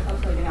well. It works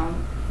upside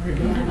down. And,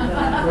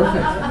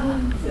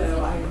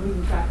 so I'm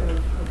losing track of,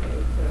 okay,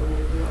 so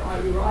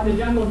we were on the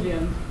jungle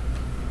gym,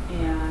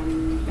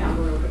 and now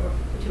we're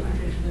to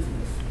unfinished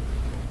business.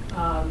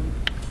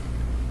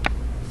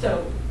 So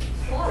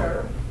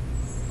Slaughter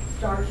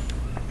starts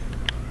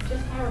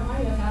just by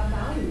reminding us how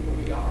valuable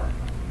we are,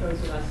 those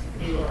of us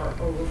who are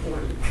over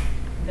 40.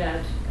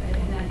 That,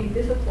 and I think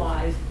this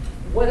applies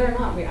whether or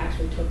not we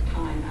actually took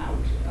time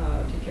out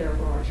to care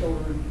for our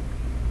children,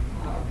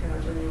 our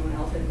parents, or anyone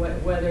else, and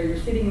whether you're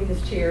sitting in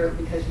this chair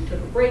because you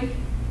took a break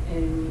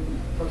and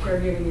for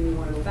caregiving and you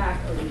want to go back,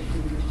 or you're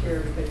sitting in this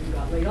chair because you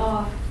got laid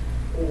off,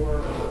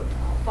 or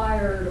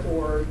fired,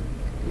 or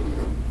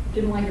you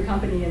didn't like your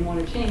company and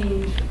want to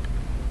change.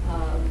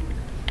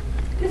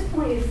 This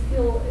point is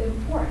still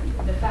important.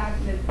 The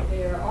fact that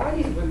there are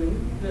these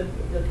women,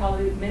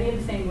 probably many of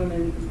the same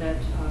women that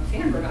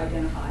Sandberg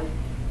identified,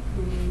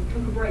 who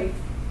took a break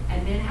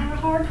and then had a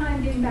hard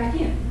time getting back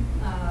in,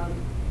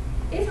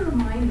 is a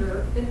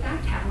reminder that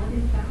that talent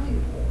is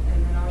valuable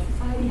and that our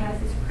society has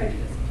this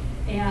prejudice.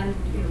 And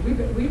we've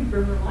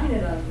been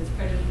reminded of this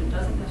prejudice that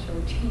doesn't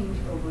necessarily change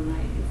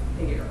overnight.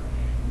 It's there.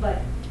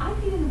 But I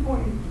think it's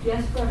important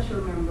just for us to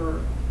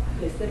remember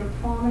this, that a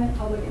prominent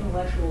public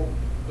intellectual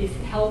is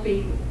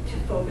helping to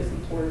focus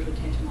employers'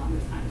 attention on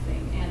this kind of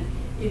thing. And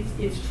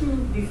it's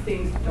true these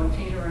things don't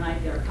change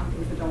overnight. There are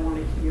companies that don't want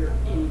to hear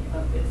any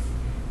of this.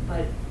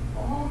 But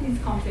all these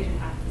conversations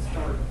have to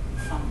start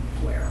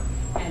somewhere.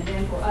 And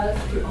then for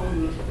us to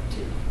own it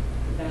too.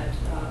 that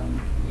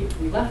if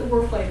we left the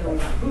workplace or we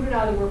got booted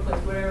out of the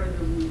workplace, whatever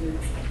the reason,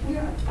 we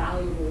are a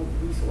valuable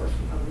resource.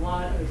 We have a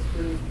lot of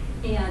experience.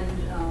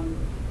 And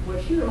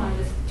what she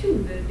reminds us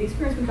too, the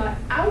experience we got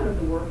out of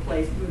the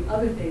workplace doing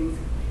other things,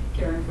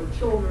 caring for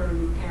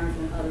children, parents,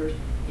 and others,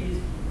 is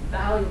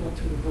valuable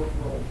to the work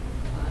world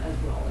as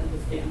well, and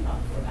to stand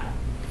up for that.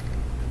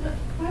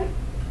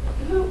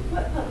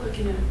 What public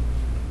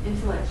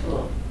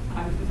intellectual?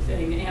 I was just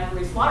saying Anne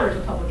Marie Slaughter is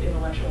a public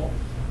intellectual.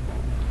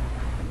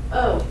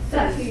 Oh,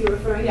 that's who you're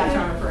referring to? Yeah, that's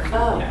who I'm referring to.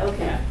 Oh, Yeah,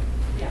 okay.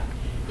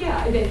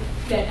 Yeah,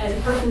 that as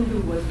a person who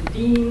was the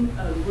dean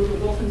of the Woodrow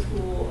Wilson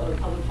School of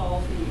Public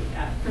Policy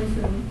at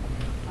Princeton,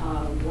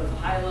 was a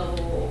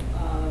high-level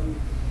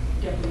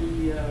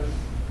deputy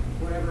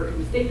whatever in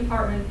the State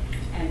Department,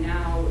 and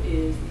now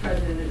is the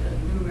president of the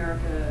New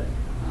America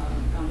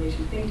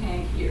Foundation think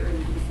tank here in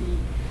D.C.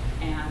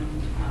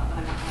 And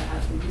I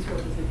have some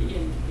resources at the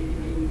end.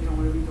 Even if you don't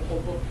want to read the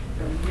whole book,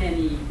 there are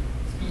many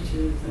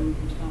speeches and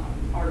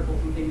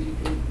articles and things you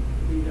can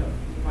read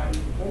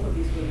providing both of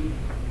these women.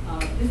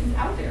 This is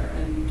out there,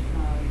 and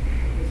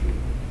this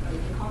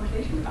is a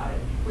conversation about it,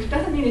 which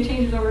doesn't mean it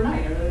changes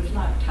overnight, or that it's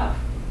not tough,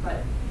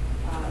 but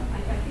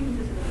I think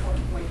this is an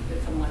important point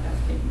that someone like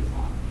that's taking this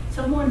on.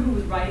 Someone who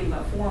was writing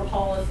about foreign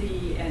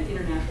policy and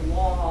international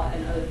law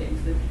and other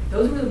things,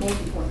 those were the most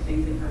important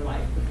things in her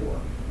life before.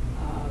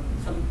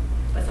 Some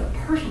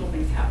personal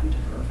things happened to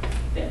her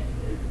that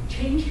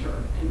changed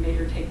her and made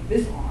her take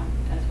this on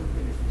as her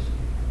biggest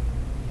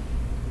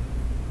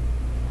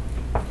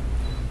issue.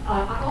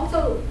 I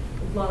also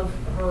love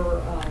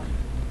her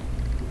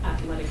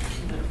athletic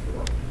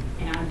metaphor,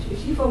 and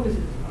she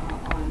focuses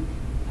on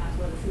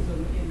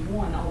athleticism in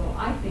one, although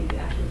I think it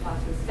actually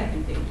applies to the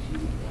second thing she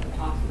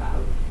talks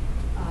about.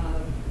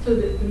 So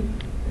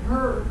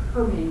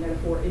her main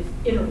metaphor is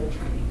interval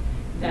training,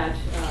 that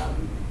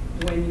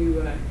when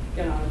you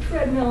get on a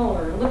treadmill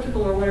or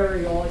elliptical or whatever,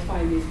 you always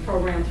find these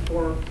programs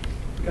for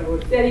go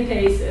at a steady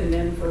pace and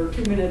then for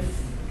 2 minutes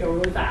go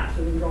really fast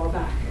and then draw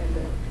back.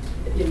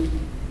 And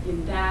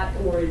in that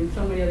or in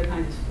so many other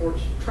kinds of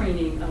sports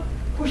training of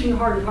pushing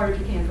hard as hard as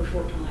you can for a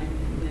short time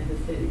and then the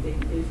steady thing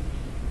is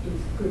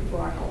good for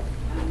our health.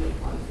 And there's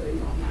a lot of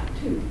studies on that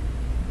too.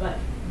 But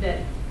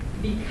that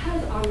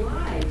because our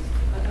lives,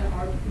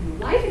 our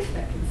life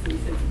expectancy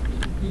since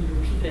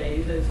years,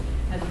 days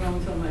has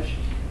grown so much,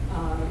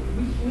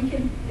 we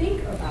can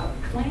think about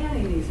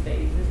planning these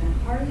phases, and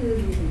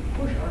hardly we can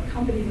push our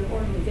companies and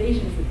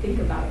organizations to think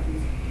about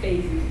these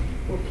phases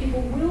where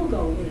people will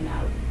go in and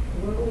out,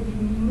 where it will be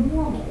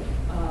normal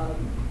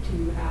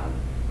to have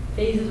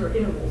phases or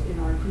intervals in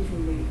our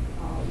increasingly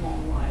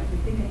long lives. We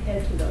think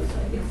ahead to those.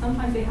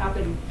 Sometimes they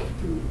happen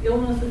through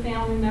illness of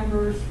family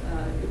members,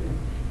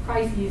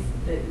 crises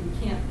that we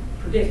can't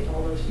predict,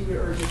 although she would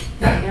urge us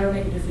to never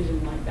make a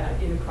decision like that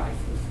in a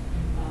crisis.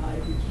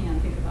 If you can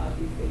think about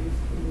these things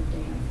in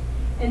advance.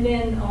 And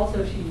then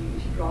also she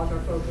draws our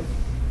focus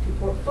to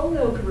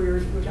portfolio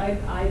careers, which I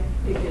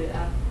think the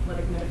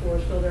athletic metaphor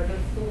is still there, but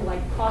it's sort of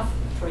like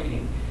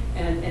cross-training.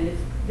 And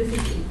this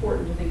is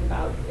important to think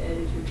about as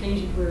you're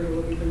changing career or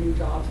looking for new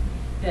jobs,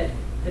 that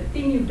the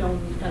thing you've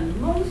done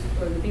most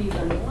or the thing you've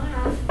done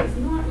last is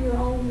not your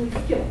only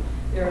skill.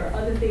 There are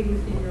other things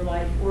in your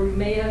life, or you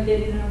may have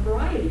been in a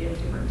variety of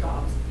different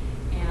jobs.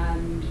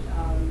 And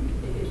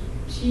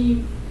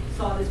she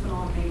saw this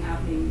phenomenon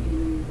happening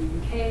in the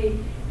UK,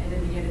 and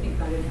then began to think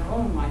about it in her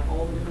own life,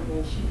 all the different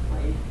roles she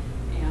played.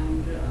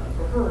 And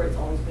for her, it's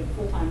always been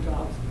full-time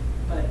jobs.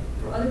 But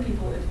for other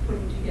people, it's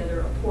putting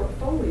together a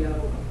portfolio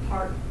of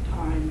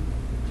part-time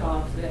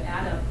jobs that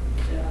add up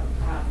to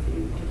perhaps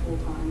into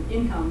full-time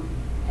income,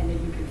 and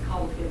then you can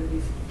cobble together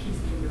these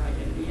pieces of your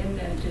identity. And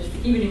then just to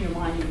keep it in your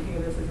mind, you can think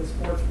of this as a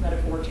sports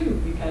metaphor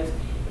too, because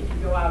if you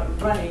go out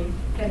running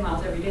 10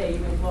 miles every day, you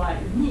may blow out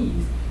your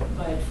knees,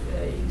 but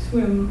you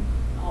swim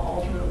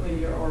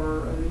alternately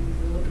or use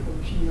an elliptical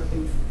machine or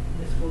things,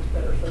 this works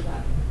better, so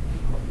that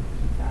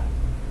keep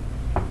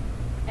that.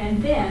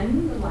 And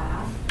then the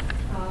last,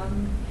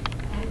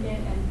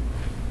 and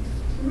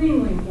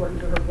extremely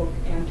important to her book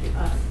and to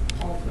us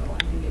also,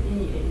 I think at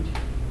any age,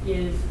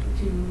 is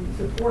to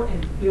support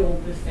and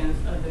build the sense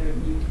of there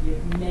need to be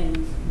a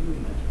men's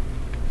movement.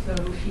 So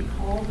she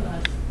calls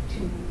us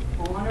to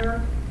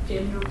honor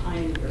gender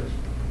pioneers.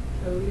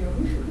 So,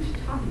 who's she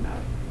talking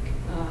about?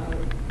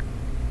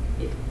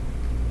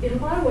 In a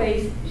lot of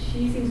ways,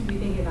 she seems to be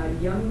thinking about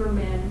younger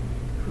men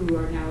who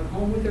are now at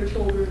home with their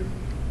children,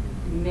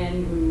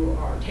 men who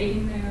are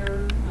taking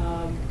their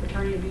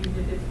paternity leave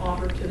if it's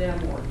offered to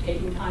them, or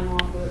taking time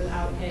off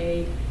without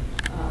pay,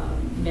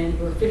 men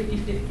who are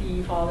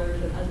 50-50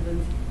 fathers and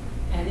husbands.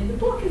 And in the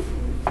book, it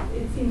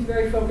seems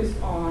very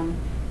focused on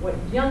what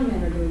young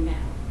men are doing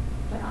now.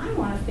 But I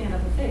want to stand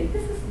up and say,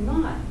 this is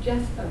not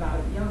just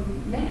about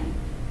young men.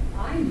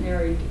 I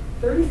married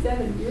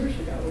 37 years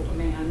ago a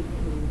man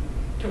who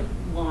took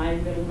my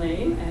middle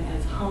name and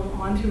has hung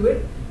onto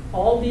it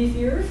all these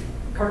years.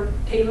 Kurt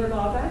Taylor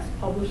Gaubatz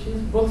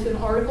publishes books and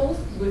articles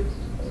with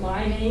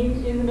my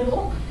name in the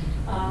middle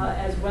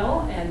as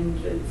well, and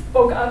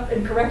spoke up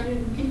and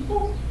corrected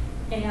people.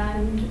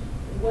 And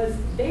was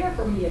there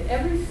for me at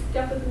every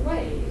step of the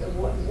way.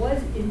 What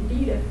was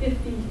indeed a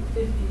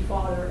 50-50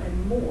 father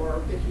and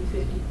more,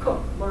 50-50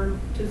 cook, learned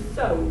to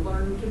sew,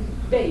 learned to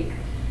bake.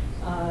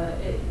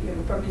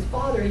 From his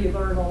father he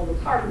learned all the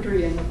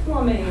carpentry and the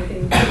plumbing and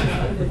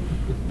things,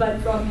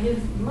 but from his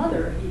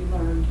mother he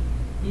learned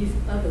these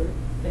other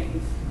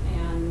things.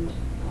 And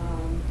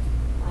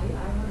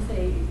I want to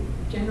say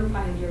gender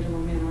pioneers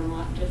among men are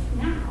not just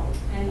now.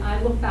 And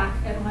I look back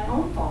at my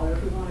own father,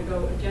 if we want to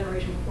go a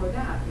generation before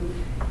that,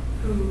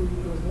 who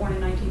was born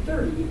in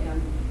 1930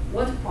 and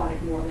was a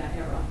product more of that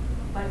era.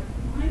 But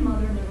my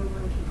mother never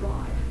learned to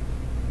drive.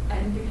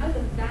 And because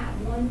of that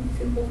one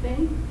simple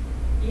thing,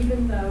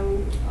 even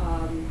though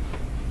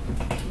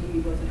she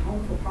was at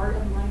home for part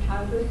of my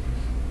childhood,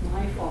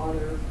 my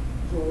father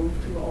drove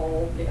to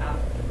all the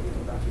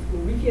after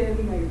school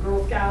weekend, like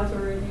Girl Scouts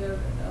or any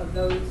of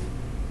those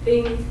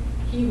things.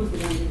 He was the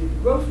one who did the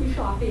grocery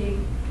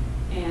shopping,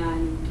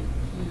 and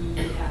he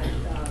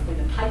had been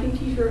a typing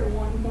teacher at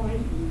one point.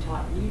 He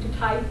taught me to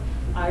type.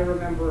 I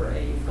remember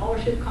a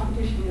scholarship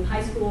competition in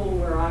high school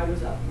where I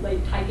was up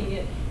late typing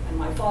it, and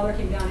my father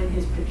came down in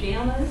his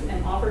pajamas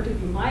and offered to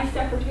be my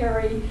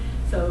secretary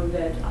so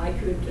that I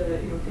could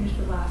finish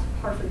the last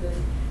part of this.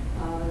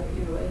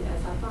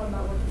 As I thought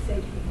about what to say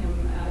to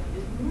him at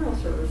his memorial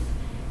service,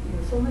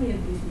 so many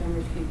of these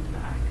memories came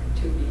back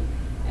to me.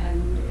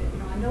 And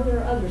I know there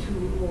are others who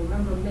will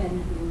remember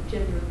men who were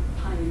gender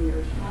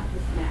pioneers, not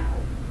just now,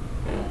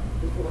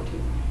 but before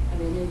too.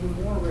 And they may be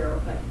more rare,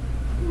 but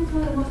it's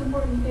one of the most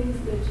important things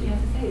that she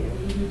has to say, that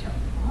we need to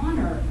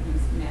honor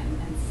these men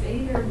and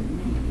say their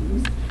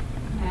names.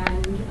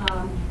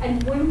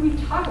 And when we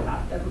talk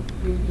about them,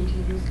 we need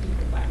to use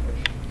equal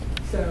language.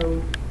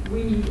 So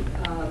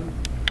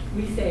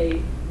we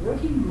say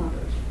working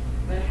mothers,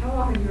 but how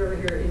often do you ever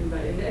hear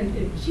anybody,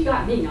 and she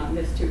got me on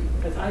this too,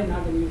 because I had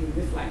not been using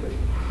this language.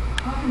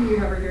 How often do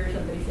you ever hear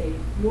somebody say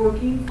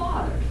working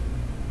fathers?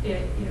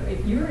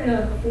 If you're in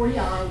a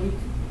 40-hour-a-week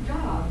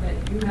job,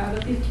 but you have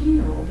a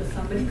 15-year-old, does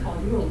somebody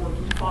call you a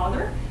working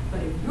father?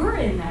 But if you're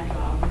in that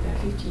job with that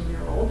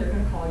 15-year-old, they're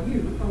going to call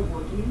you a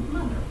working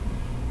mother.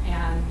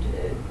 And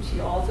she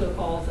also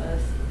calls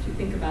us to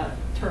think about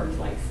terms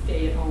like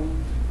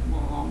stay-at-home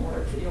mom,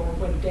 or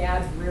what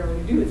dads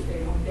rarely do is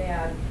stay-at-home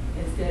dad,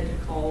 instead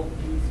to call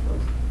these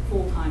folks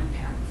full-time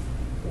parents.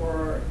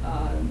 Or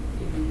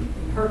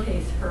in her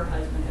case, her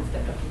husband has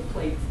stepped up to the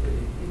plate.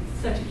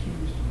 It's such a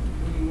huge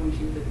degree. When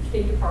she was at the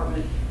State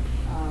Department,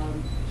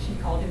 she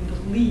called him the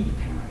lead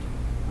parent.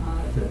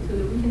 So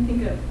that we can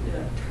think of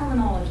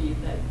terminology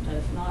that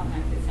does not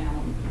make it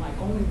sound like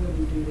only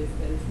women do this,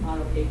 that it's not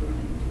okay for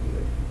men to do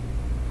it.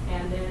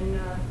 And then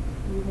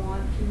we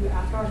want to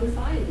ask our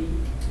society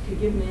to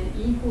give men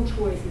equal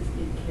choices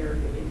in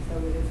caregiving so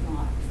that it's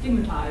not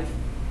stigmatized.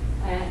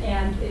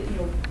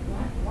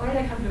 Why did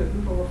I come to a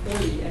group over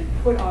 40 and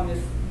put on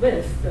this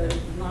list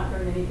of not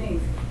very many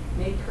things,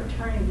 make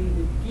paternity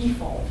the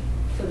default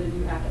so that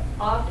you have to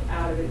opt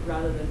out of it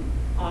rather than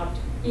opt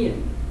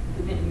in?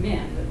 The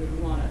men that we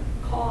want to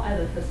call, as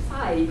a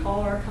society,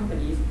 call our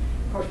companies.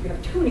 Of course, we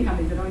have too many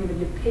companies that don't even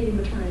give paid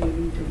maternity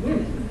leave to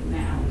women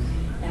now.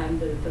 And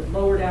the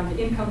lower down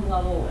the income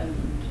level, and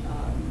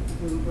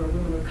where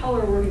women of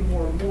color are working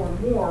more and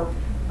more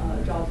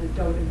jobs that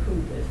don't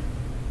include this.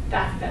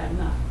 That's bad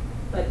enough.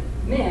 But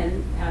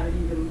men have it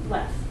even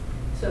less.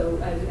 So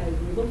as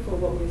we look for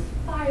what we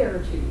aspire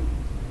to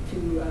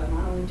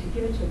not only to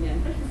give it to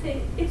men, but to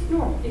say it's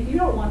normal. If you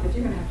don't want this,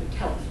 you're going to have to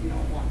tell us you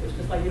don't want this,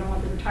 just like you don't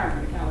want the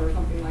retirement account or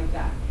something like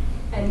that.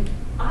 And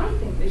I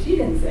think that she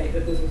didn't say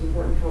that this was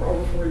important for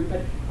over 40,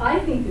 but I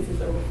think this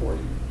is over 40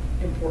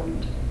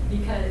 important,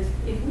 because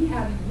if we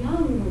have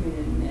young women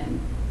and men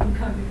who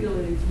come to feel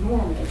that it's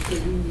normal to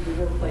leave the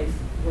workplace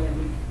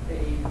when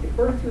they give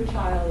birth to a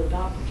child,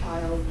 adopt a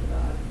child,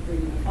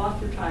 bring in a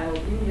foster child,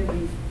 any of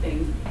these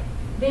things,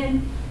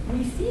 then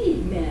we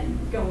see men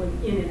going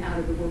in and out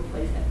of the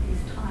workplace at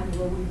these times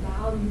where we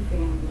value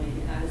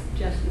family as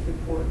just as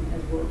important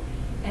as work.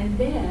 And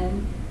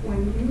then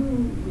when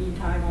you need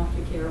time off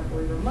to care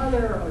for your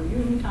mother, or you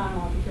need time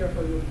off to care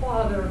for your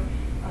father,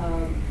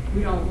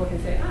 we don't look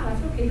and say,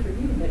 it's okay for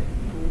you, but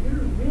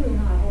you're really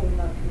not holding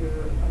up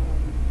your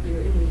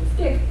end of the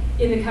stick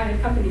in the kind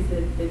of companies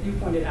that you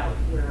pointed out,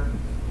 where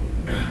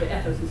the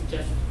ethos is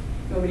just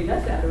nobody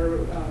does that,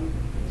 or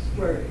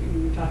where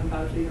you were talking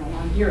about,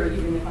 I'm here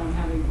even if I'm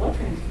having blood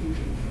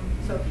transfusions.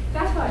 So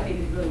that's why I think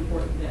it's really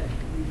important that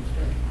we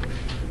start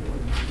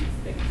towards these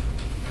things.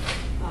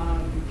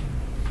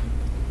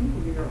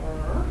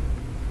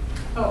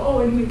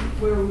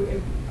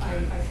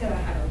 I said I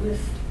had a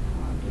list,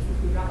 just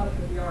as we wrap up,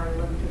 because we are at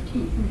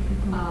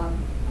 11:15. I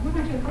went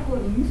back to a couple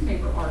of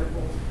newspaper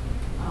articles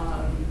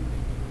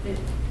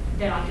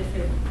that I just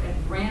at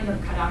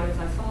random cut out as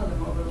I saw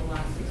them over the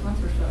last 6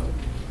 months or so.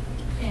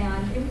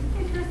 And it was an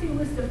interesting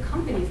list of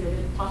companies that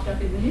had popped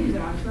up in the news,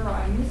 and I'm sure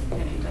I missed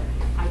many, but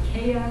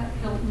IKEA,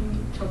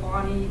 Hilton,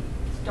 Chobani,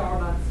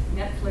 Starbucks,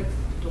 Netflix,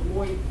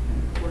 Deloitte,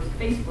 and of course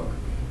Facebook.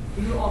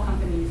 These are all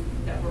companies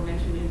that were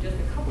mentioned in just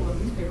a couple of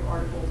newspaper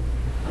articles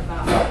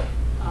about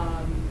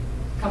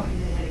companies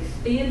that had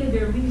expanded expanded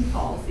their leave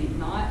policy,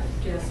 not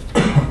just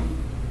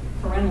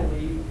parental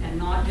leave and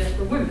not just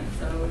for women.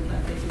 So in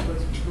some cases it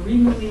was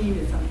bereavement leave,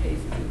 in some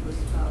cases it was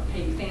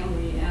paid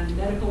family and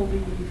medical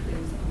leave,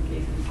 in some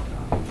cases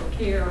for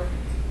care.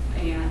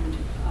 And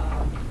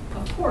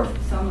of course,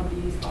 some of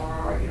these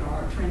are,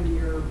 are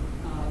trendier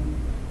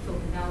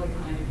Silicon Valley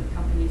kind of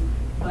companies.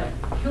 But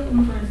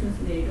Hilton, for instance,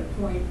 made a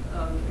point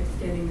of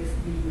extending this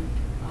leave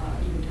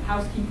even to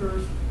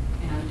housekeepers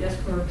and desk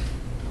clerks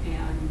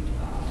and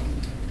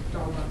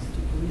Starbucks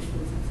to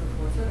baristas and so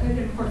forth. So, and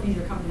of course, these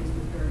are companies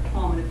with very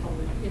prominent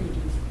public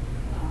images.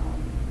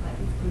 But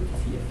it's good to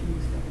see a few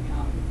stepping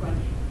out in front.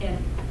 And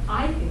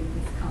I think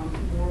this comes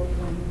more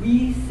when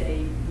we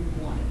say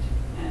we want it.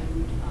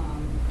 And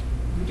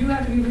we do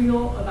have to be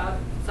real about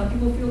some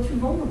people feel too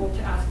vulnerable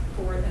to ask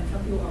for it, and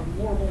some people are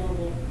more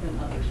vulnerable than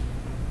others.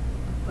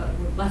 But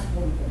we're less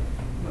vulnerable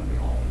when we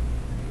all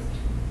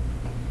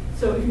exist.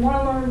 So if you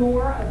want to learn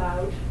more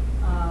about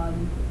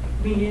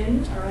Lean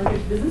In, our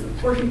unfinished business,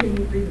 of course you can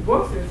read the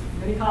books. There's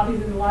many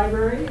copies in the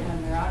library,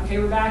 and they're out in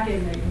paperback,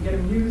 and you can get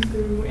them used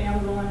through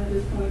Amazon at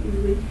this point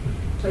easily.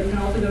 But you can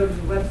also go to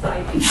the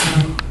website,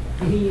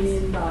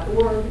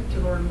 leanin.org, to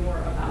learn more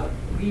about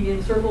Lean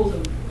In circles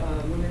of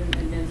women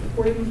and men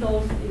supporting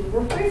themselves in the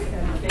workplace,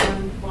 and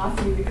Dan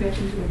Bossy, the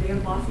connection to the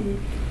Dan Bossy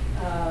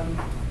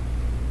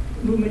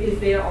movement is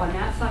there on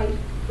that site.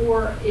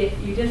 Or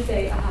if you just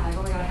say, I've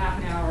only got half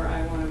an hour,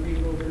 I want to read a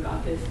little bit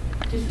about this,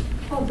 just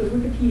pull the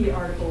Wikipedia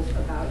articles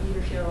about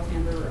either Sheryl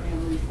Sandberg or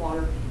Anne-Marie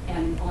Slaughter,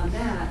 and on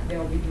that there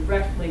will be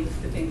direct links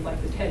to things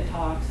like the TED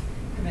Talks,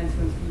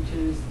 commencement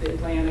speeches, the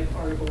Atlantic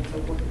article, and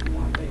so forth, if you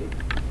want a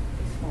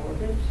smaller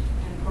bit.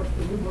 And of course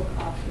the new book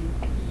option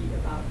E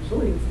about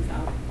resilience is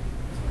out.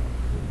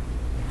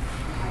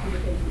 I'm happy to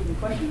take any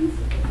questions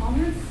or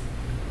comments.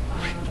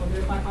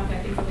 There's my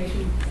contact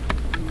information.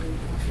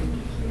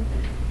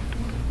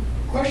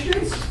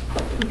 Questions?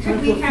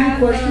 Could we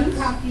have a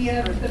copy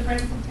of the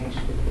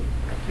presentation?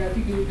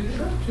 Kathy, can you do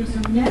that? Just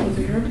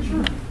take care of it?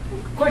 Sure.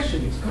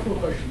 Questions? A couple of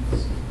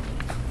questions.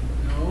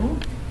 No?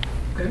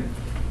 Okay.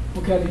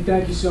 Well, Kathy,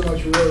 thank you so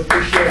much. We really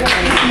appreciate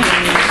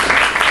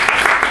it.